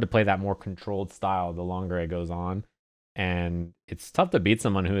 It's hard to play that more controlled style the longer it goes on. And it's tough to beat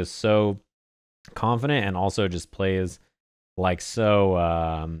someone who is so confident and also just plays like so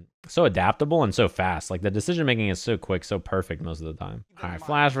adaptable and so fast. Like the decision making is so quick, so perfect most of the time. All right,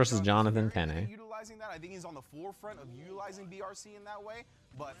 Flash versus Jonathan Tene. Utilizing that, I think he's on the forefront of utilizing BRC in that way.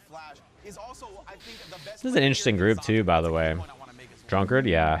 But Flash is also, I think, the best. This is an interesting group too, by the way. Drunkard,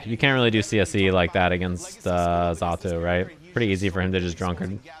 yeah, you can't really do CSE like that against Zato, right? Pretty easy for him to just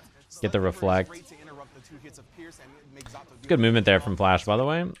Drunkard, get the reflect. Good movement there from Flash, by the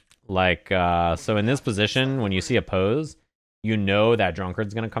way. Like, so in this position, when you see a pose, you know that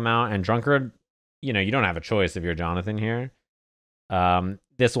Drunkard's gonna come out, and Drunkard, you know, you don't have a choice if you're Jonathan here.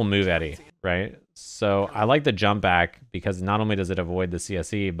 This will move Eddie, right? So I like the jump back because not only does it avoid the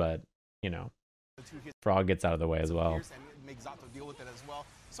CSE, but, you know, Frog gets out of the way as well.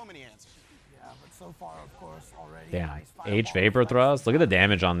 So far, of course, already. Damn. H Vapor Thrust. Look at the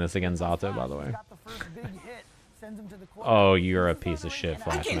damage on this against Zato, by the way. Oh, you're a piece of shit,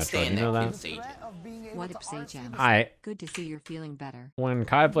 Flash Metro. You know that? What up, Sajam? Hi. Good to see you're feeling better. When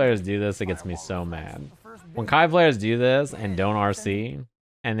Kai players do this, it gets me so mad. When Kai players do this and don't RC,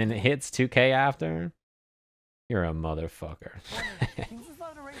 and then it hits 2K after, you're a motherfucker.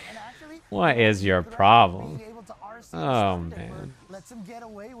 What is your problem? Oh, man.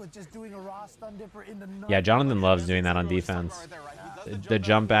 Yeah, Jonathan loves doing that on defense. The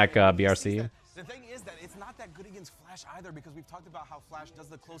jump back BRC. The thing is that it's not that good against Flash either, because we've talked about how Flash does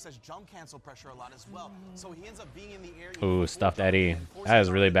the close edge jump cancel pressure a lot as well. So he ends up being in the air. Ooh, stuffed Eddie. That is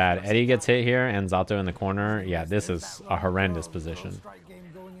really bad. Eddie gets hit here and Zato in the corner. Yeah, this is a horrendous position.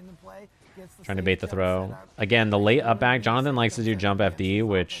 Trying to bait the throw. Again, the late up back. Jonathan likes to do jump FD,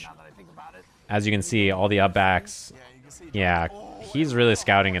 which, as you can see, all the up backs. Yeah, he's really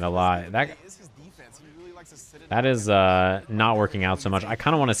scouting it a lot. That is not working out so much. I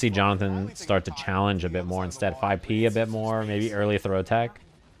kind of want to see Jonathan start to challenge a bit more instead. 5P a bit more, maybe early throw tech.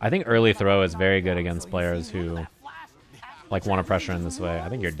 I think early throw is very good against players who like want to pressure in this way. I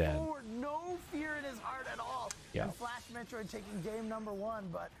think you're dead. Yeah. Flash Metroid taking game number 1,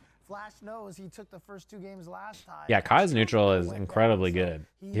 but Flash knows he took the first 2 games last time. Yeah, Kai's neutral is incredibly good.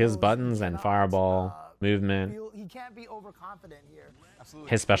 His buttons and fireball movement. He can't be overconfident here.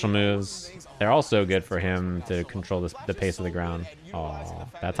 His special moves, they're all so good for him to control the pace of the ground. Oh,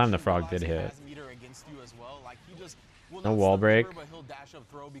 that time the frog did hit. No wall break.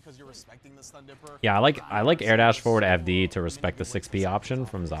 Yeah, I like air dash forward FD to respect the 6P option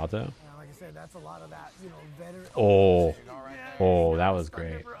from Zato. Oh, that was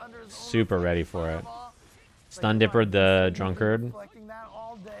great. Super ready for it. Stun dippered the drunkard.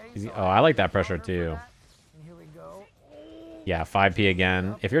 Oh, I like that pressure too. Yeah, 5P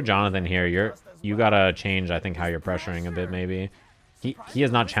again. If you're Jonathan here, you gotta change, I think, how you're pressuring a bit maybe. He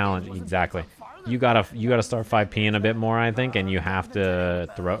is not challenged exactly. You gotta start 5Ping a bit more, I think, and you have to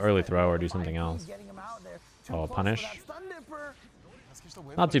early throw or do something else. Oh, punish.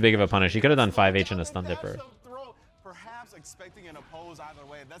 Not too big of a punish. He could have done 5H and a stun dipper. Expecting an oppose either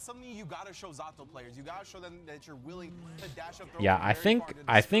way. That's something you gotta show Zato players. You gotta show them that you're willing to dash up. Yeah, I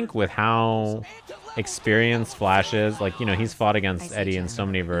think with how experienced Flash is, like, you know, he's fought against Eddie in so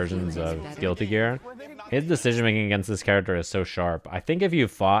many versions of Guilty Gear. His decision making against this character is so sharp. I think if you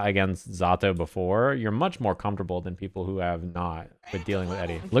fought against Zato before, you're much more comfortable than people who have not with dealing with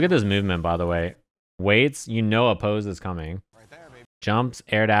Eddie. Look at this movement, by the way. Waits, you know, oppose is coming. Jumps,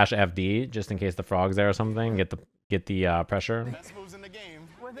 air dash FD, just in case the frog's there or something. Get the pressure. Best moves in the game,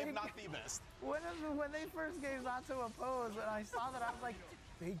 if not the best. When they first gave Zato a pose, and I saw that, I was like,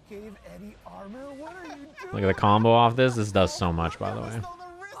 they gave Eddie armor? What are you doing? Look at the combo off this. This does so much, by the way.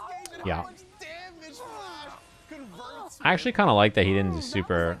 Yeah. I actually kind of like that he didn't do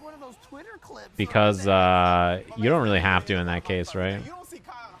super, because you don't really have to in that case, right?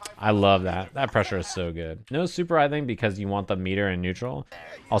 I love that. That pressure is so good. No super, I think, because you want the meter in neutral.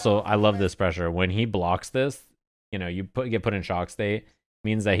 Also, I love this pressure. When he blocks this, you know, you get put in shock state,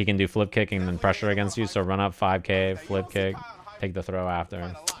 means that he can do flip kick and then pressure against you. So run up 5K, flip kick, take the throw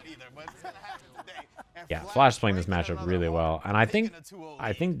after. Yeah, Flash is playing this matchup really well, and I think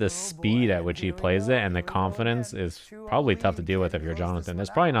the speed at which he plays it and the confidence is probably tough to deal with if you're Jonathan. There's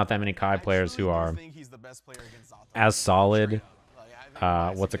probably not that many Kai players who are as solid.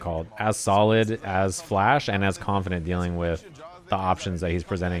 What's it called? As solid as Flash and as confident dealing with the options that he's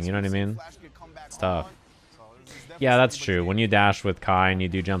presenting. You know what I mean? It's tough. Yeah, that's true. When you dash with Kai and you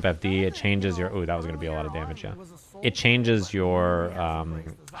do jump FD, it changes your... Ooh, that was going to be a lot of damage, yeah. It changes your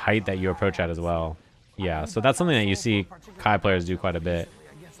height that you approach at as well. Yeah, so that's something that you see Kai players do quite a bit.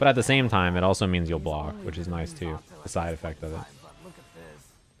 But at the same time, it also means you'll block, which is nice too. The side effect of it.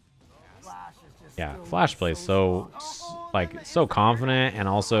 Yeah, Flash plays so confident, and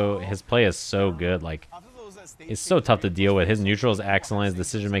also his play is so good. Like, it's so tough to deal with. His neutral is excellent. His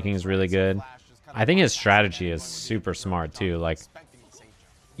decision making is really good. I think his strategy is super smart too. Like,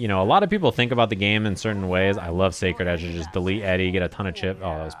 you know, a lot of people think about the game in certain ways. I love Sacred Edge to just delete Eddie, get a ton of chip.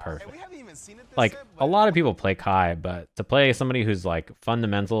 Oh, that was perfect. Like, a lot of people play Kai, but to play somebody whose like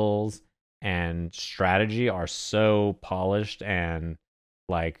fundamentals and strategy are so polished and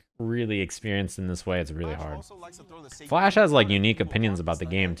like really experienced in this way, it's really hard. Flash has like unique opinions about the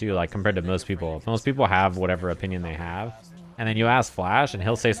game too, like compared to most people. Most people have whatever opinion they have, and then you ask Flash and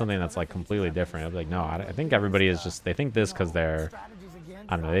he'll say something that's like completely different. He'll be like, no, I think everybody is just, they think this because they're,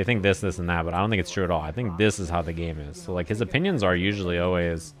 I don't know, they think this and that, but I don't think it's true at all. I think this is how the game is. So like his opinions are usually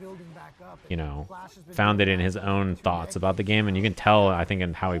always, you know, founded in his own thoughts about the game, and you can tell, I think,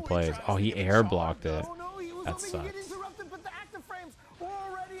 in how he plays. Oh, he air blocked it. That sucks.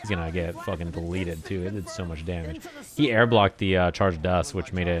 He's gonna get fucking deleted too. It did so much damage. He air blocked the charged dust,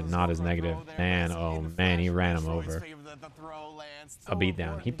 which made it not as negative. Man, oh man, he ran him over. A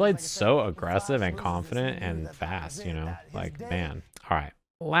beatdown. He played so aggressive and confident and fast, you know? Like, man. All right.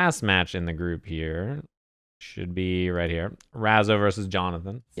 Last match in the group here should be right here. Razzo versus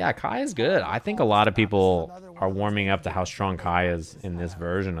Jonathan. Yeah, Kai is good. I think a lot of people are warming up to how strong Kai is in this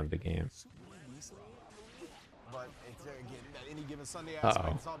version of the game.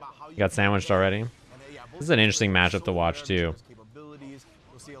 Uh-oh. You got sandwiched already? This is an interesting matchup to watch, too.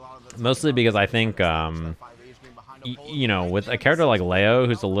 Mostly because I think, you know, with a character like Leo,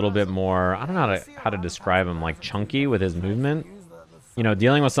 who's a little bit more, I don't know how to describe him, like chunky with his movement. You know,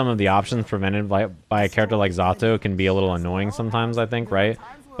 dealing with some of the options prevented by a character like Zato can be a little annoying sometimes, I think, right?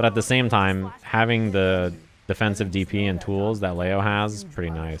 But at the same time, having the defensive DP and tools that Leo has is pretty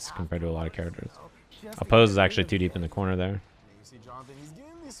nice compared to a lot of characters. Oppose is actually too deep in the corner there.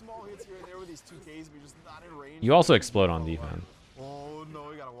 You also explode on defense. Oh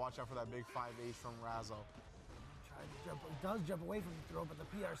no, you gotta watch out for that big 5H from Razzo. Does jump away from the throw, but the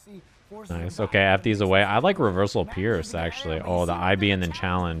PRC forces nice. Okay, FD's away. I like reversal Pierce actually. Oh, the IB and then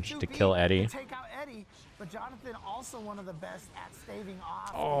challenge to kill Eddie. But Jonathan also one of the best at staving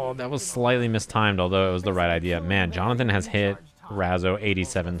off. Oh, that was slightly mistimed, although it was the right idea. Man, Jonathan has hit Razzo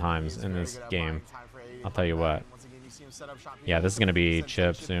 87 times in this game. I'll tell you what. Yeah, this is gonna be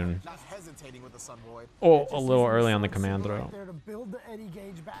chip soon. Oh, a little early on the command throw. There to build the Eddie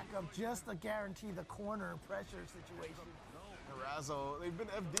gauge back up just to guarantee the corner pressure situation.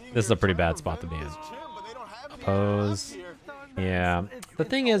 This is a pretty bad spot to be in. Oppose. Yeah. The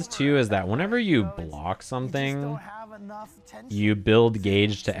thing is, too, is that whenever you block something, you build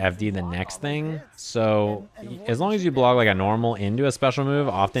gauge to FD the next thing. So as long as you block like a normal into a special move,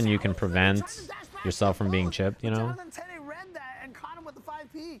 often you can prevent yourself from being chipped, you know?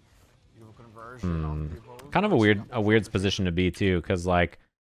 Kind of a weird position to be too, because like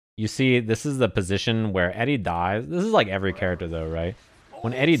you see this is the position where Eddie dies. This is like every character though, right?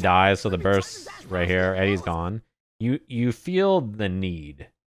 When Eddie dies, so the burst right here, Eddie's gone, you feel the need,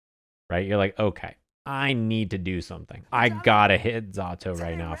 right? You're like, okay, I need to do something. I gotta hit Zato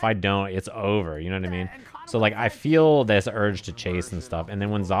right now. If I don't, it's over, you know what I mean? So like I feel this urge to chase and stuff, and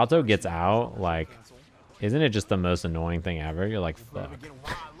then when Zato gets out, like, isn't it just the most annoying thing ever? You're like, fuck.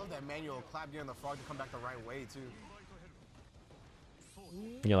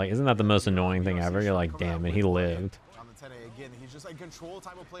 You're like, isn't that the most annoying thing ever? You're like, damn it, he lived.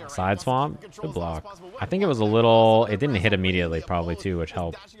 Side swamp, good block. I think it was a little, it didn't hit immediately probably too, which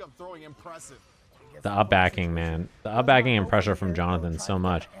helped. The up backing, man. The up backing and pressure from Jonathan so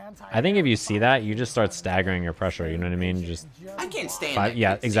much. I think if you see that, you just start staggering your pressure, you know what I mean? Just I can't stand that.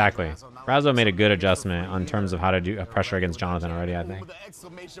 Yeah, exactly. Razzo made a good adjustment on terms of how to do a pressure against Jonathan already, I think.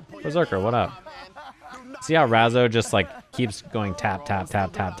 Berserker, what up? See how Razzo just like keeps going tap, tap,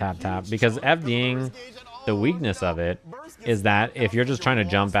 tap, tap, tap, tap? Because FDing, the weakness of it is that if you're just trying to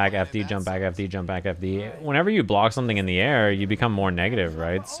jump back FD, jump back FD, jump back FD, whenever you block something in the air, you become more negative,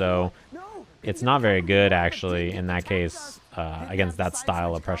 right? So it's not very good, actually, in that case, against that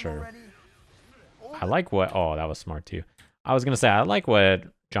style of pressure. I like what... Oh, that was smart, too. I was going to say, I like what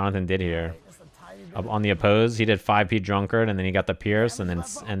Jonathan did here. On the oppose, he did 5P Drunkard, and then he got the Pierce, and then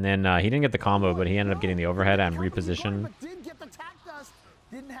he didn't get the combo, but he ended up getting the overhead and reposition.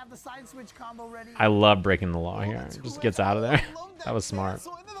 I love breaking the law here. Just gets out of there. That was smart.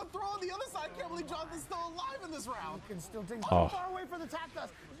 Oh.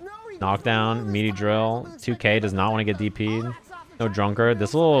 Knockdown, meaty drill. 2K does not want to get DP'd. No drunkard.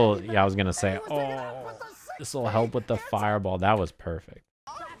 This will, yeah, I was gonna say, oh, this will help with the fireball. That was perfect.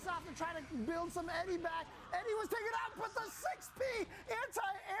 Backs off and trying to build some Eddie back. Eddie was taken out, but the 6P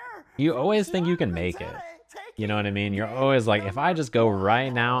anti-air. You always think you can make it. You know what I mean? You're always like, if I just go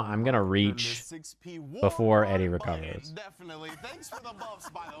right now, I'm gonna reach before Eddie recovers. Definitely. Thanks for the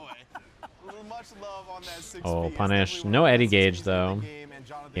buffs, by the way. Much love on that 6P. Oh, punish. No Eddie gauge though.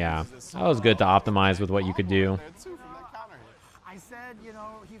 Yeah, that was good to optimize with what you could do. I said, you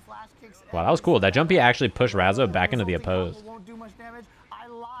know, he flash kicks. Wow, that was cool. That jumpy actually pushed Razzo back into the opposed. Won't do much damage. I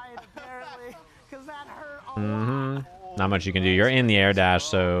lied apparently, because that hurt a Mm-hmm. Not much you can do. You're in the air dash,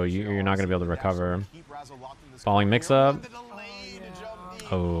 so you're not gonna be able to recover. Falling mix-up.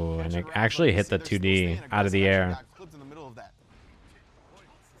 Oh, and it actually hit the 2D out of the air.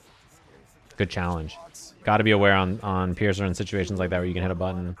 Good challenge. Got to be aware on Piercer in situations like that where you can hit a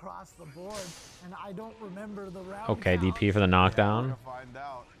button. Okay, DP for the knockdown.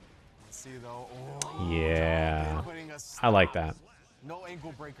 Yeah, I like that. No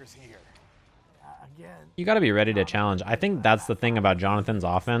ankle breakers here. You got to be ready to challenge. I think that's the thing about Jonathan's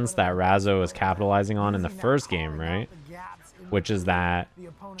offense that Razzo was capitalizing on in the first game, right? Which is that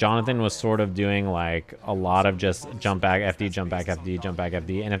Jonathan was sort of doing like a lot of just jump back FD, jump back FD, jump back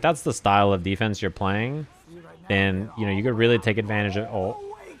FD. And if that's the style of defense you're playing, then, you know, you could really take advantage of... Oh,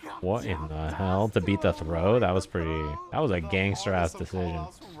 what in the hell? To beat the throw? That was a gangster-ass decision.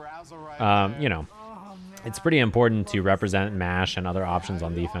 You know, it's pretty important to represent MASH and other options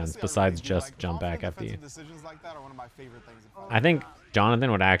on defense besides just jump back FD. I think Jonathan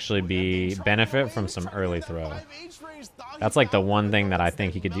would actually benefit from some early throw. That's like the one thing that I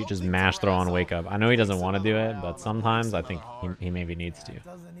think he could do, just mash throw on wake up. I know he doesn't want to do it, but sometimes I think he maybe needs to.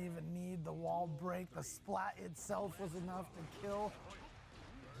 Doesn't even need the wall break. The splat itself was enough to kill.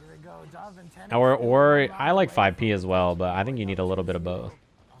 Here we go, Jonathan Tene. Or I like 5P as well, but I think you need a little bit of both.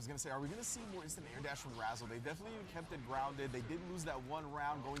 I was gonna say, are we gonna see more instant air dash from Razzo? They definitely kept it grounded. They did lose that one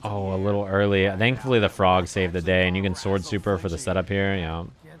round going. Oh, a little early. Thankfully, the frog saved the day, and you can sword super for the setup here. Yeah.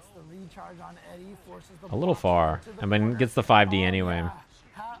 A little far, and then gets the 5D anyway.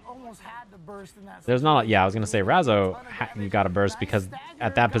 There's not. Yeah, I was gonna say Razzo, you got to burst because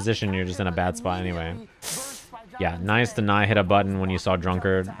at that position you're just in a bad spot anyway. Yeah, nice to not hit a button when you saw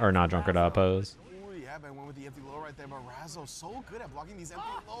drunkard or not drunkard pose. So good at blocking these empty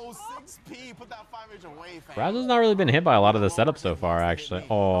lows. 6P, put that 5H away, fam. Razzo's not really been hit by a lot of the setups so far, actually.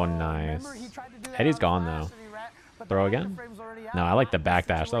 Oh, nice. Eddie's gone, though. Throw again? No, I like the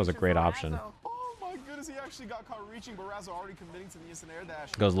backdash. That was a great option. Oh my goodness, he actually got caught reaching, but Razzo already committing to the instant air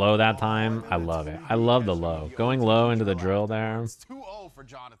dash. Goes low that time. I love it. I love the low. Going low into the drill there.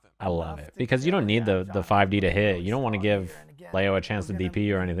 I love it. Because you don't need the 5D to hit. You don't want to give Leo a chance to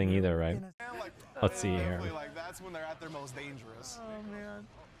DP or anything either, right? Let's see here. That's when they're at their most dangerous.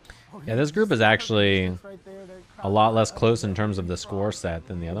 Yeah, this group is actually a lot less close in terms of the score set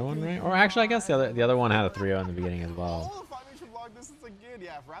than the other one, right? Or actually, I guess the other one had a 3-0 in the beginning as well.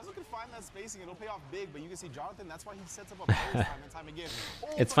 Yeah, if Razzo can find that spacing, it'll pay off big, but you can see Jonathan, that's why he sets up a time and time again.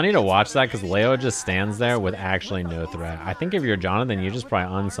 It's funny to watch that because Leo just stands there with actually no threat. I think if you're Jonathan, you just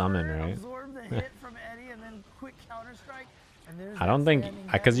probably unsummon, right? I don't think,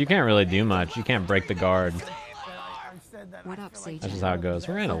 because you can't really do much. You can't break the guard. What up, Sajam? That's just how it goes.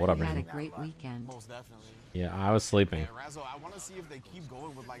 We're gonna what up, had a great weekend. Most definitely. Yeah, I was sleeping. Yeah, Razzo, I want to see if they keep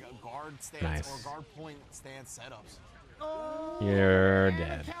going with like a guard stance or guard point stance setups. You're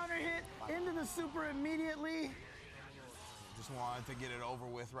dead. Counter hit into the super immediately. Just wanted to get it over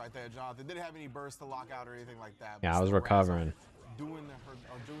with right there, Jonathan. Didn't have any burst to lock out or anything like that. Yeah, I was recovering. Doing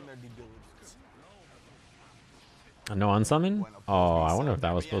their due diligence. No unsummon? Oh, I wonder if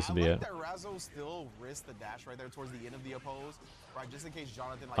that was supposed to be it. That Razzo still risked the dash right there towards the end of the oppose, right? Just in case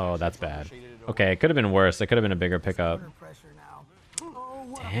Jonathan. Like, oh, that's bad. Okay, it could have been worse. It could have been a bigger pickup.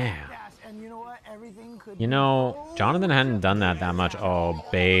 Damn. You know, Jonathan hadn't done that much. Oh,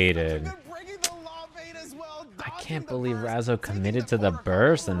 baited. I can't believe Razzo committed to the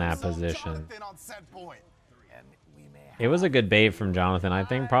burst in that position. It was a good bait from Jonathan, I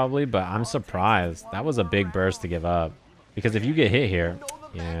think, probably, but I'm surprised. That was a big burst to give up. Because if you get hit here,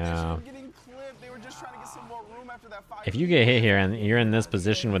 yeah. If you get hit here and you're in this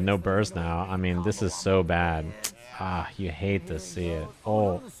position with no burst now, I mean, this is so bad. Ah, you hate to see it.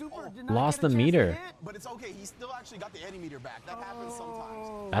 Oh, lost the meter. But it's okay. He still actually got the Eddie meter back. That happens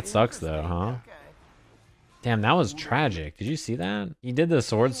sometimes. That sucks, though, huh? Damn, that was tragic. Did you see that? He did the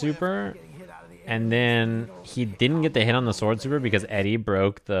sword super, and then he didn't get the hit on the sword super because Eddie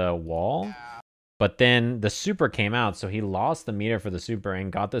broke the wall. But then the super came out, so he lost the meter for the super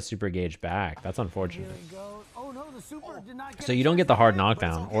and got the super gauge back. That's unfortunate. the super did not get So a you don't chance get the to hard hit.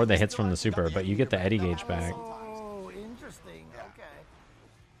 knockdown or the hits from the super, but you get the Eddie gauge back. Oh, interesting.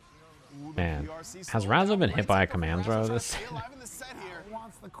 Okay. Man, has Razzo been hit by a command throw this?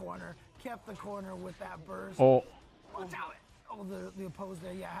 Wants the corner, kept the corner with that burst. Oh, Watch out. Oh, the opposed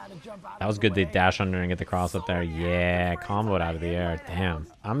there. Yeah, had to jump out. that was of the good. They way. dash under and get the cross up there. Yeah, comboed out of the air. Damn.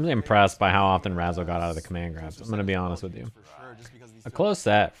 I'm impressed by how often Razzo got out of the command grabs. I'm gonna be honest with you. A close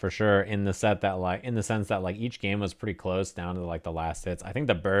set for sure. In the sense that like each game was pretty close down to like the last hits. I think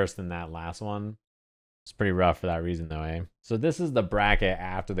the burst in that last one was pretty rough for that reason though, eh? So this is the bracket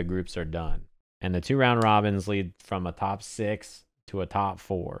after the groups are done, and the 2 round robins lead from a top 6 to a top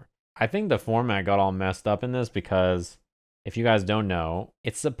 4. I think the format got all messed up in this because, if you guys don't know,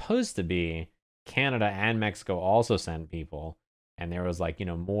 it's supposed to be Canada and Mexico also send people. And there was like, you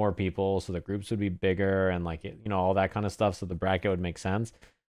know, more people, so the groups would be bigger and like, you know, all that kind of stuff. So the bracket would make sense.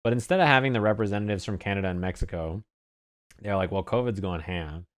 But instead of having the representatives from Canada and Mexico, they're like, well, COVID's going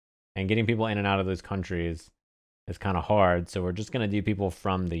ham. And getting people in and out of those countries is kind of hard. So we're just going to do people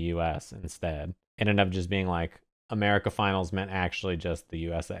from the US instead. It ended up just being like America Finals meant actually just the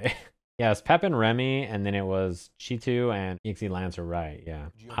USA. Yeah, it's Pep and Remy, and then it was Chitu and EXE Lancer, right? Yeah.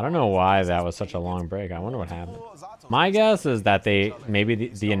 I don't know why that was such a long break. I wonder what happened. My guess is that maybe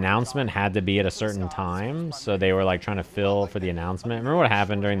the announcement had to be at a certain time, so they were like trying to fill for the announcement. Remember what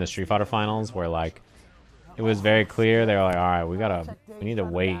happened during the Street Fighter finals where like it was very clear they were like, all right, we need to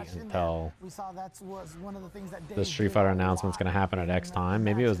wait until the Street Fighter announcement's gonna happen at X time.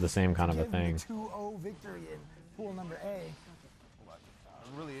 Maybe it was the same kind of a thing. 2-0 victory in pool number A.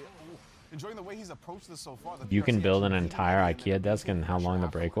 Really enjoying the way he's approached this so far. You can build an entire IKEA desk and how long the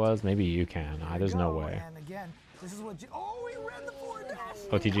break was? Maybe you can. There's no way. And again, this is what he ran the forward dash.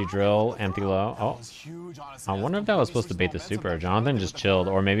 OTG drill, empty low. Oh, I wonder if that was supposed to bait the super. Jonathan just chilled,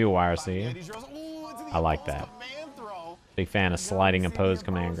 or maybe YRC. I like that. Big fan of sliding opposed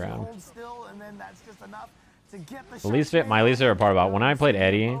command grab. My least favorite part about when I played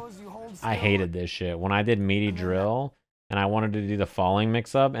Eddie, I hated this shit. When I did meaty drill and I wanted to do the falling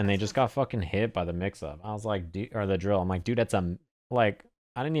mix up and they just got fucking hit by the mix up. I was like, or the drill. I'm like, dude, that's like,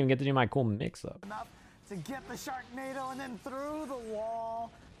 I didn't even get to do my cool mix up. To get the Sharknado and then through the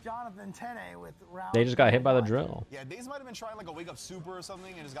wall. Jonathan Tene with round. They just got hit by the drill. Yeah, Daze might have been trying like a wake up super or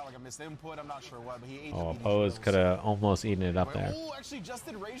something and just got like a missed input. I'm not sure what, but he ate Opposed could have almost eaten it up there. Oh, actually just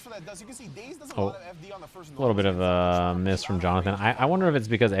did rage for that dust. You can see Daze does a lot of FD on the first. A little bit of a miss from Jonathan. I wonder if it's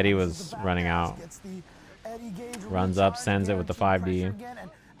because Eddie was running out. Runs up, sends it with the 5D.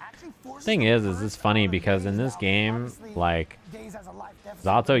 Thing is it's funny because in this game, like,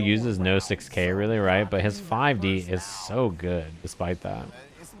 Zato uses no 6K really, right? But his 5D is so good despite that.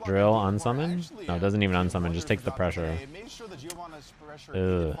 Drill unsummon? No, it doesn't even unsummon, just takes the pressure.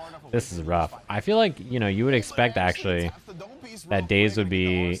 Ugh, this is rough. I feel like, you know, you would expect actually that Daze would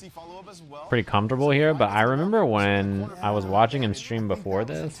be pretty comfortable here, but I remember when I was watching him stream before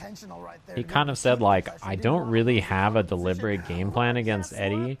this, he kind of said like, I don't really have a deliberate game plan against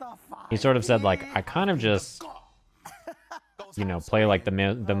Eddie. He sort of said like, I kind of just, you know, play like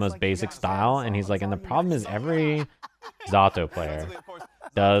the most basic style, and he's like, and the problem is every Zato player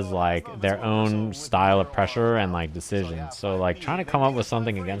does like their own style of pressure and like decisions. So like trying to come up with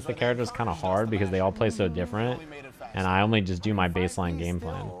something against the character is kind of hard because they all play so different, and I only just do my baseline game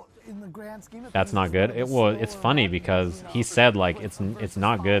plan. That's not good. It's funny because he said like it's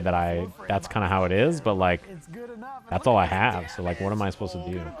not good that that's kind of how it is, but like that's all I have. So like what am I supposed to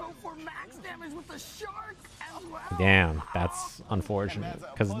do? Damn, that's unfortunate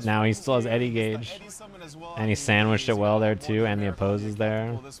because now he still has Eddie gauge, and he sandwiched it well there too, and the oppose is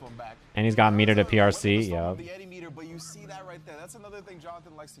there, and he's got meter to PRC.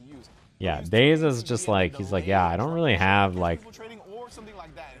 Yeah, Daze is just like, he's like, yeah, I don't really have like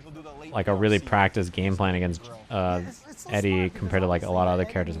a really practiced game plan against Eddie compared to like a lot of other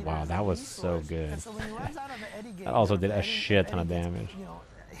characters. Wow, that was so good. That also did a shit ton of damage.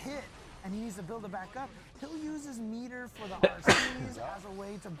 And he needs to build it back up. He'll use his meter for the RCs as a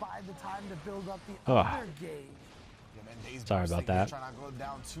way to buy the time to build up the other gauge. Sorry about that.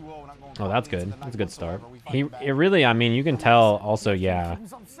 Oh, that's good. That's a good start. It really, I mean, you can tell also, yeah,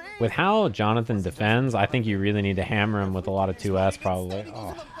 with how Jonathan defends, I think you really need to hammer him with a lot of 2S probably.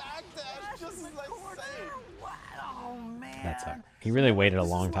 Oh. That's it. He really waited a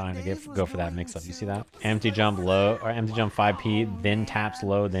long time to go for that mix-up. You see that? Empty jump low, or empty jump 5P, then taps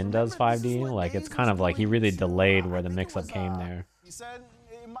low, then does 5D. Like, it's kind of like he really delayed where the mix-up came there. He said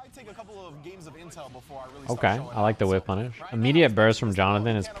it might might take a couple of games of intel before I really Okay, I like the whip punish. Immediate burst from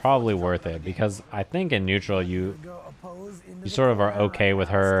Jonathan is probably worth it because I think in neutral you sort of are okay with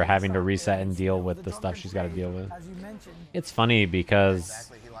her having to reset and deal with the stuff she's got to deal with. It's funny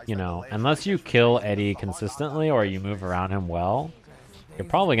because, you know, unless you kill Eddie consistently or you move around him well, you're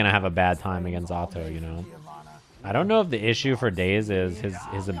probably going to have a bad time against Zato, you know. I don't know if the issue for Daze is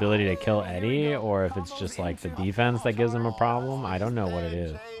his ability to kill Eddie or if it's just like the defense that gives him a problem. I don't know what it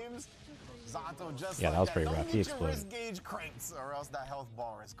is. Yeah, that was pretty rough. He exploded.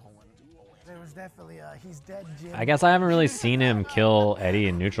 I guess I haven't really seen him kill Eddie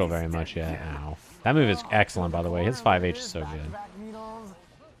in neutral very much yet. Ow. That move is excellent, by the way. His 5H is so good.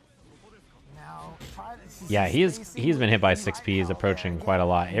 Yeah, he's been hit by 6Ps approaching quite a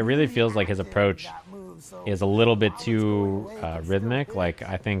lot. It really feels like his approach is a little bit too rhythmic. Like,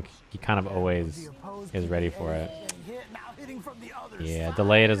 I think he kind of always is ready for it. Yeah,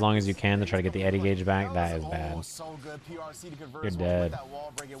 delay it as long as you can to try to get the Eddie gauge back. That is bad. You're dead.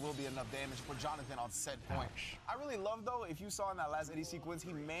 Ouch. I really love, though, if you saw in that last Eddie sequence,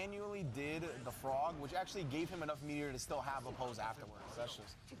 he manually did the frog, which actually gave him enough meteor to still have a pose afterwards. That's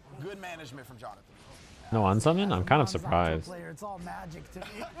just good management from Jonathan. No unsummon? I'm kind of surprised. It's all magic to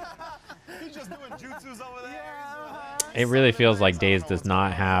me. He's just doing jutsus over there. It really feels like Daze does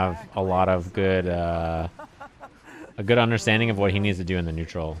not have a lot of good, a good understanding of what he needs to do in the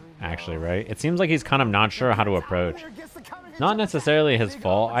neutral, actually, right? It seems like he's kind of not sure how to approach. Not necessarily his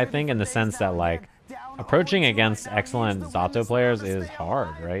fault, I think, in the sense that, like, approaching against excellent Zato players is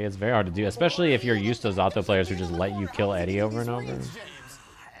hard, right? It's very hard to do, especially if you're used to Zato players who just let you kill Eddie over and over.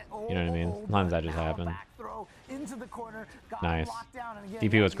 You know what I mean? Sometimes that just happens. Nice.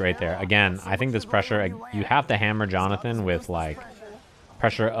 DP was great there. Again, I think this pressure, you have to hammer Jonathan with, like,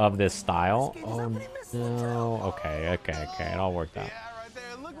 pressure of this style. Oh, no. Okay. It all worked out.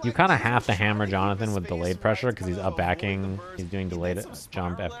 You kind of have to hammer Jonathan with delayed pressure because he's up backing. He's doing delayed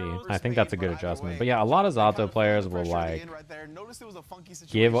jump FD. I think that's a good adjustment. But yeah, a lot of Zato players will, like,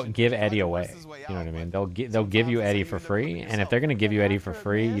 give Eddie away. You know what I mean? They'll give you Eddie for free. And if they're going to give you Eddie for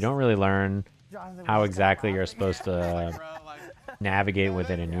free, you don't really learn how exactly you're supposed to navigate with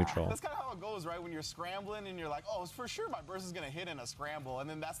it in neutral. That's kind of how it goes, right? When you're scrambling and you're like, oh, for sure my burst is going to hit in a scramble. And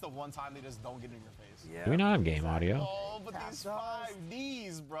then that's the one time they just don't get in your face. Yeah. Do we not have game audio? Oh, but these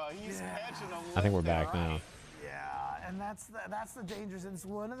 5Ds, bro. He's catching them. I think we're back now. Yeah, and that's the dangerous. And it's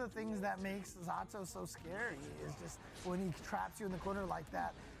one of the things that makes Zato so scary is just when he traps you in the corner like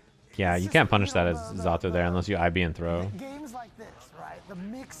that. Yeah, you can't punish that as Zato there unless you IB and throw. Games like this, right? The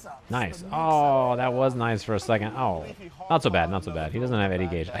mix-up. Nice. Oh, that was nice for a second. Oh, not so bad, not so bad. He doesn't have Eddie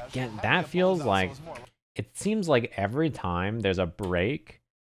gauge. Again, that feels like, it seems like every time there's a break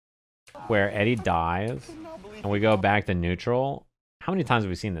where Eddie dies and we go back to neutral. How many times have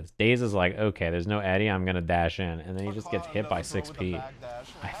we seen this? Daze is like, okay, there's no Eddie, I'm going to dash in. And then he just gets hit by 6P.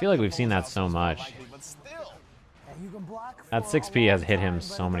 I feel like we've seen that so much. That 6P has hit him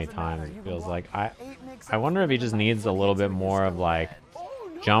so many times, it feels like. I wonder if he just needs a little bit more of, like,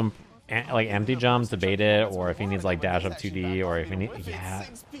 jump, like empty jumps to bait it, or if he needs, like, dash up 2D, or if he needs, yeah.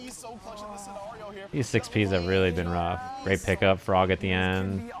 These 6Ps have really been rough. Great pickup, frog at the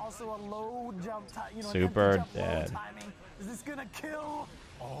end. Super dead. Is this gonna kill?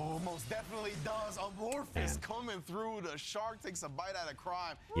 Oh, most definitely does. Amorphous coming through. The shark takes a bite out of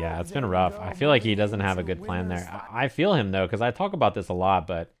crime. Yeah, it's been rough. I feel like he doesn't have a good plan there. I feel him, though, because I talk about this a lot,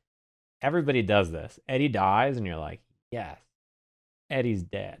 but everybody does this. Eddie dies, and you're like, yes, Eddie's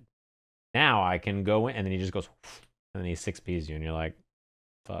dead. Now I can go in, and then he just goes, and then he 6Ps you, and you're like,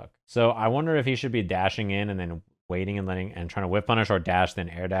 fuck. So I wonder if he should be dashing in and then waiting and letting, and trying to whip punish, or dash, then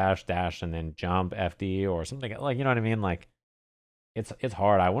air dash, and then jump, FD, or something, like, you know what I mean? Like, it's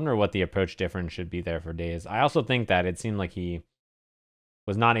hard. I wonder what the approach difference should be there for Daze. I also think that it seemed like he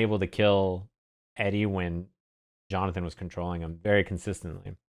was not able to kill Eddie when Jonathan was controlling him very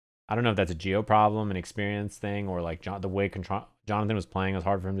consistently. I don't know if that's a geo problem, an experience thing, or like the way Jonathan was playing was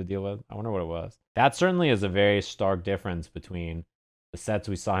hard for him to deal with. I wonder what it was. That certainly is a very stark difference between the sets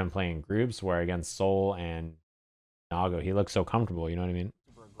we saw him play in groups, where against Soul and Nago, he looked so comfortable, you know what I mean?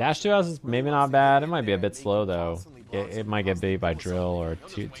 Dash 2S is maybe not bad. It might be a bit slow, though. It might get beat by drill or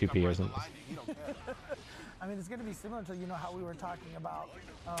 2P or something. I mean, it's going to be similar to, you know, how we were talking about...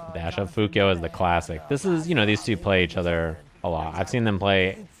 Dash up Fukyo is the classic. This is, you know, these two play each other a lot. I've seen them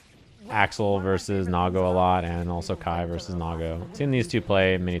play Axel versus Nago a lot, and also Kai versus Nago. I've seen these two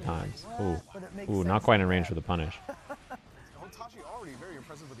play many times. Ooh, not quite in range for the punish. Hotashi already very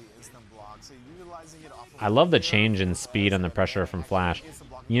impressive with the instant block, so utilizing it off of I love the change in speed and the pressure from Flash.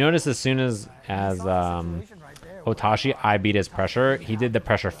 You notice as soon as Hotashi IB'd his pressure, he did the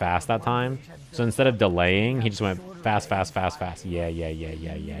pressure fast that time. So instead of delaying, he just went fast, fast, fast, fast. Yeah.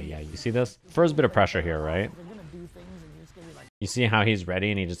 You see this? First bit of pressure here, right? You see how he's ready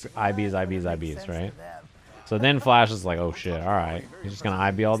and he just IBs, right? So then Flash is like, oh shit, alright. He's just gonna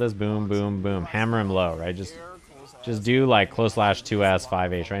IB all this, boom, boom, boom. Hammer him low, right? Just do like close slash 2S,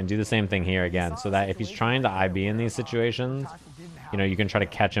 5H, right? And do the same thing here again. So that if he's trying to IB in these situations, you know, you can try to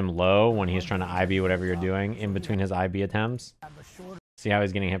catch him low when he's trying to IB whatever you're doing in between his IB attempts. See how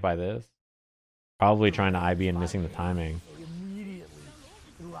he's getting hit by this? Probably trying to IB and missing the timing.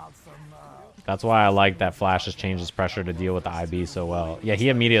 That's why I like that Flash has changed his pressure to deal with the IB so well. Yeah, he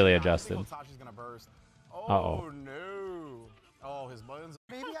immediately adjusted. Uh-oh.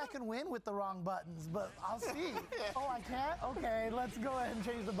 Maybe I can win with the wrong buttons, but I'll see. Oh, I can't? Okay, let's go ahead and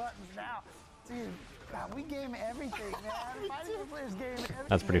change the buttons now. Dude, God, we game everything, man. Fighting players game everything.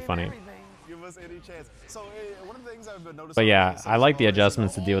 That's pretty funny. Give us any chance. So, one of the things I've been noticing. But yeah, I like the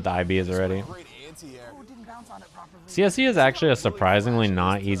adjustments to deal with the IBs already. CSE is actually a surprisingly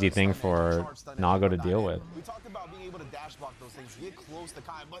not easy thing for Nago to deal with. We talked about being able to dash block those things, get close to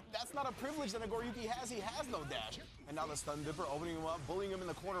Kai, but that's not a privilege that Nagoriyuki has. He has no dash. And now the stun dipper opening him up, bullying him in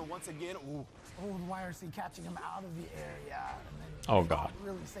the corner once again. Ooh. Oh, the YRC catching him out of the area. Oh god.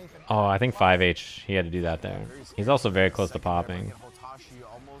 Oh, I think 5H, he had to do that there. He's also very close to popping.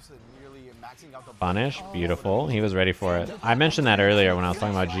 Punish, beautiful. He was ready for it. I mentioned that earlier when I was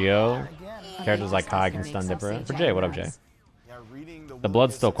talking about Geo. Characters like Kai can stun dipper it. For Jay, what up, Jay? The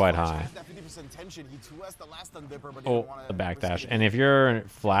blood's still quite high. Oh, the backdash. And if you're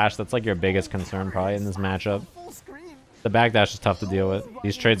Flash, that's like your biggest concern probably in this matchup. The backdash is tough to deal with.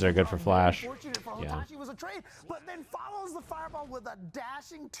 These trades are good for Flash. Yeah. But then follows the fireball with a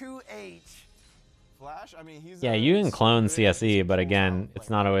dashing 2H. Flash, I mean, yeah, you can clone CSE, but again,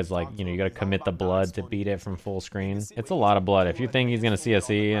 it's not always like, you know, you gotta commit the blood to beat it from full screen. It's a lot of blood. If you think he's gonna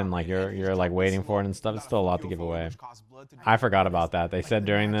CSE and like you're like waiting for it and stuff, it's still a lot to give away. I forgot about that. They said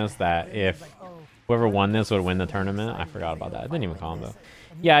during this that if whoever won this would win the tournament. I forgot about that. I didn't even combo.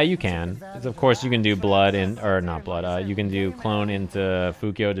 Yeah, you can. Of course, you can do blood in, or not blood. You can do clone into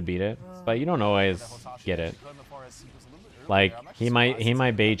Fukyo to beat it, but you don't always get it. Like he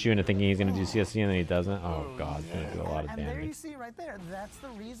might bait you into thinking he's gonna do CSC and then he doesn't. Oh god, he's gonna do a lot of damage. And there you see right there, that's the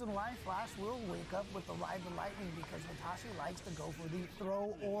reason why Flash will wake up with the Ride the Lightning, because Hotashi likes to go for the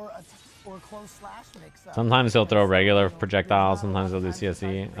throw or close slash mix up. Sometimes he'll throw regular projectiles, sometimes he'll do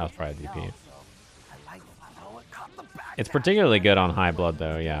CSE. That was probably DP. It's particularly good on high blood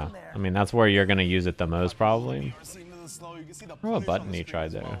though, yeah. I mean that's where you're gonna use it the most probably. What button he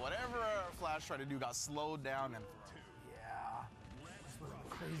tried there? Whatever Flash tried to do got slowed down and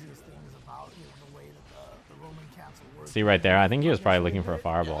craziest things about, you know, the way that the Roman cancel works. See right there, I think he was probably looking for a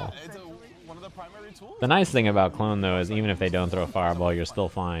fireball. One of the primary tools. The nice thing about clone though is even if they don't throw a fireball, you're still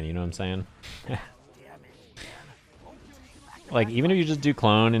fine, you know what I'm saying? Like even if you just do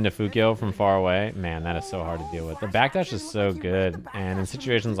clone into Fukyo from far away, man, that is so hard to deal with. The backdash is so good, and in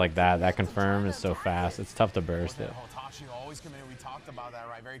situations like that, that confirm is so fast, it's tough to burst it. Hotashi always come in, we talked about that,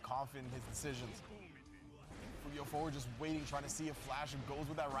 right? Very confident in his decisions. Forward, just waiting, trying to see if Flash goes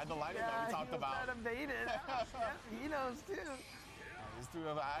with that Ride the Lightning that we talked about. He knows too. These two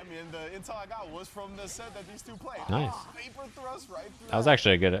have, I mean, the intel I got was from the set that these two played. Nice. Vapor thrust right through that was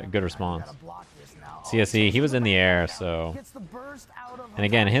actually a good response. CSE, he was in the air, so. And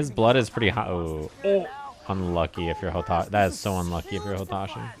again, his blood is pretty high. Oh, unlucky if you're Hotashi. That is so unlucky if you're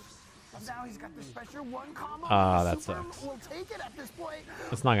Hotashi. Ah, that sucks.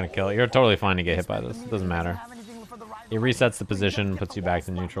 It's not gonna kill it. You're totally fine to get hit by this. It doesn't matter. It resets the position, puts you back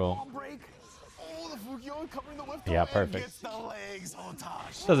to neutral. Yeah, perfect.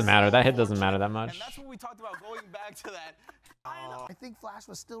 Doesn't matter. That hit doesn't matter that much. That's what we talked about, going back to that. I think Flash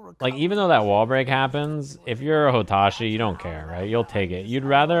was still like even though that wall break happens, if you're a Hotashi, you don't care, right? You'll take it. You'd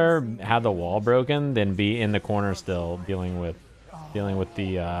rather have the wall broken than be in the corner still dealing with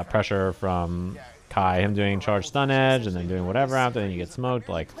the pressure from Kai, him doing charge stun edge and then doing whatever after, then you get smoked.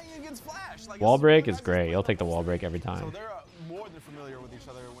 Like wall break is great. You'll take the wall break every time. So they're more than familiar with each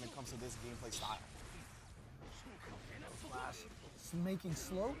other when it comes to this gameplay style. Making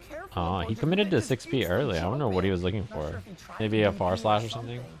slow, oh, he committed to 6P early. I wonder what he was looking for. Maybe a far slash or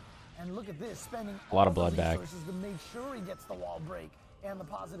something. And look at this, spending a lot of blood back. To make sure he gets the wall break and the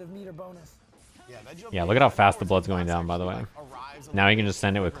positive meter bonus. Yeah, look at how fast the blood's going down, by the way. Now he can just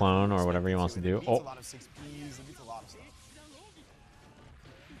send it with clone or whatever he wants to do. Oh.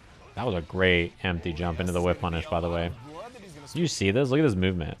 That was a great empty jump into the whip punish, by the way. Did you see this? Look at this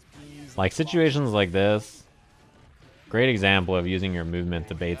movement. Like situations like this, great example of using your movement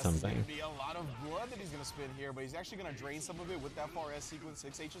to bait something. Be a lot of blood that he's gonna spin here, but he's actually gonna drain some of it with that far S sequence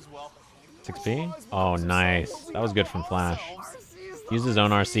 6H as well. 6B? Oh, nice. That was good from Flash. Use his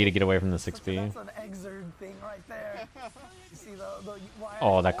own RC to get away from the 6B. That's an exert thing right there. You see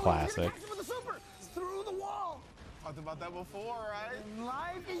Oh, that classic. Through the wall. Talked about that before,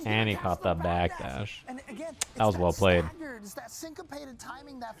 right? And he caught that backdash. And again, That was well played. It's that syncopated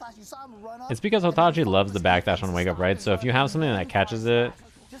timing that Flash. You saw him run up. It's because Hotashi loves the backdash on Wake Up, right? So if you have something that catches it,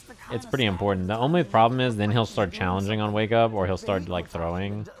 it's pretty important. The only problem is then he'll start challenging on Wake Up, or he'll start like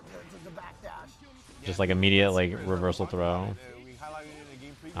throwing. Just like immediate like reversal throw.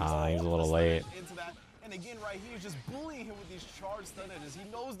 Ah, he's a little late.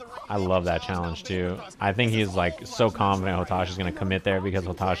 I love that challenge too. I think he's like so confident Hotashi's gonna commit there because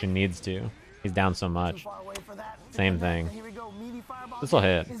Hotashi needs to. He's down so much. Same thing. This will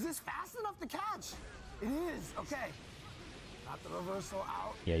hit. Is this fast enough to catch? It is. Okay. Got the reversal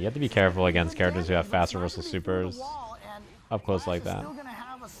out. Yeah, you have to be careful against characters who have fast reversal supers up close like that.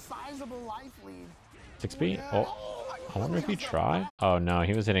 6B? Oh, I wonder if he tried. Oh no,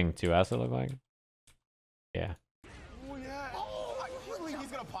 he was hitting 2S it looked like. Yeah.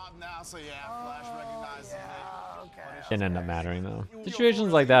 Didn't end up mattering though.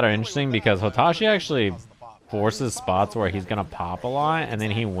 Situations like that are interesting because Hotashi actually forces spots where he's gonna pop a lot and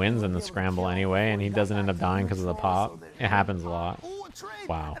then he wins in the scramble anyway and he doesn't end up dying because of the pop. It happens a lot.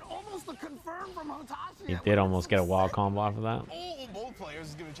 Wow. He did almost get a wild combo off of that. Both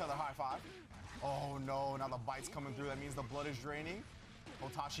players give each other high five. Oh no, now the bite's coming through. That means the blood is draining.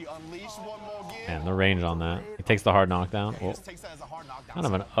 Hotashi unleashed one more game. And the range on that. He takes the hard knockdown. Oh. Kind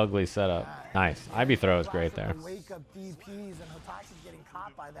of an ugly setup. Nice. IB throw is great there. Wake up DPs and Hotashi's getting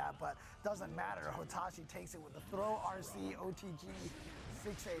caught by that, but doesn't matter. Hotashi takes it with the throw RC OTG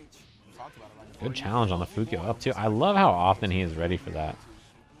 6H. Good challenge on the Fukyo up too. I love how often he is ready for that.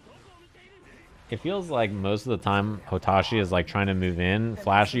 It feels like most of the time Hotashi is like trying to move in.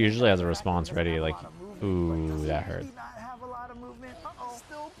 Flash usually has a response ready. Like, ooh, that hurt.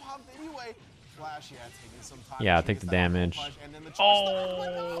 Yeah, take the damage.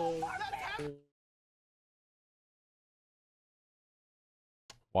 Oh!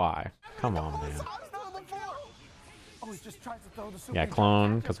 Why? Come on, man. Yeah,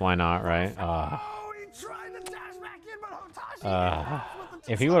 clone, because why not, right?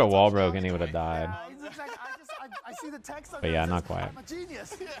 If he would have wall broken, he would have died. But yeah, not quite. I'm a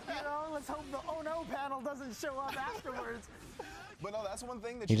genius. You know, let's hope the oh no panel doesn't show up afterwards. But no, that's one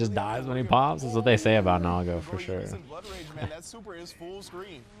thing that he just dies when he pops. Is what they say about Nago for sure. That super is full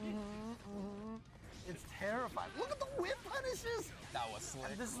screen. It's terrifying. Look at the whip punishes. That was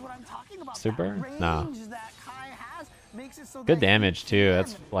slick. This is what I'm talking about. Super? Nah. Good damage too.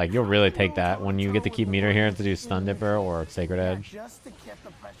 That's like you'll really take that when you get to keep meter here to do stun dipper or sacred edge.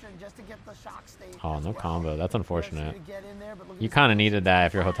 Oh, no combo. That's unfortunate. You kind of needed that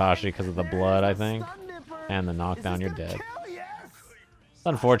if you're Hotashi because of the blood, I think, and the knockdown. You're dead. It's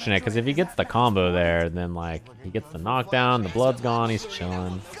unfortunate because if he gets the combo there, then like he gets the knockdown, the blood's gone, he's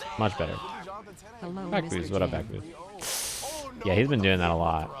chilling. Much better. Back boost. What up, back boost? Yeah, he's been doing that a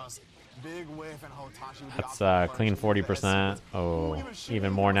lot. That's clean 40%. Oh,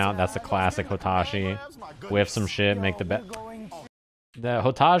 even more now. That's a classic Hotashi. Whiff some shit, make the bet. The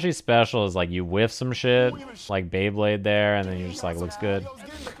Hotashi special is like you whiff some shit, like Beyblade there, and then you're just like, looks good.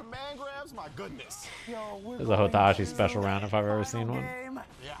 This is a Hotashi special round if I've ever seen one.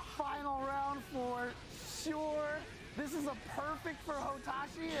 Final round for sure. This is a perfect for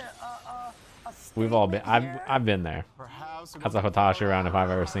Hotashi. We've all been. I've been there. That's a Hotashi round if I've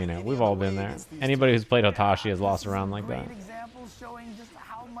ever seen it. We've all been there. Anybody who's played Hotashi has lost a round like that.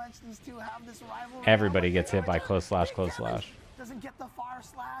 Everybody gets hit by close slash, close slash. Doesn't get the far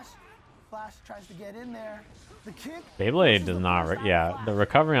slash. Flash tries to get in there. The kick. Beyblade does not. Yeah, the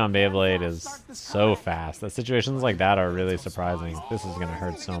recovery on Beyblade is so fast. The situations like that are really surprising. This is gonna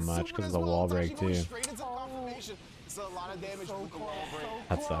hurt so much because of the wall break too.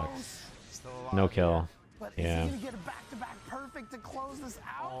 That sucks. No kill. Yeah.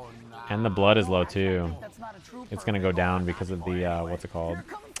 And the blood is low too. It's gonna go down because of the what's it called?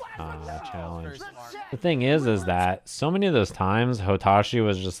 Challenge. The thing is that so many of those times Hotashi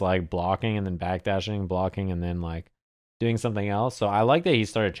was just like blocking and then backdashing, blocking and then like doing something else. So I like that he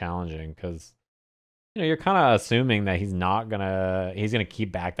started challenging because you know you're kind of assuming that he's gonna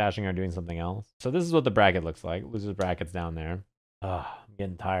keep backdashing or doing something else. So this is what the bracket looks like. Losers bracket's down there. I'm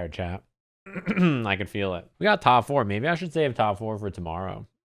getting tired, chat. I can feel it. We got top 4. Maybe I should save top 4 for tomorrow.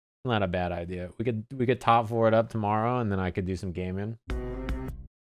 Not a bad idea. We could top 4 it up tomorrow and then I could do some gaming.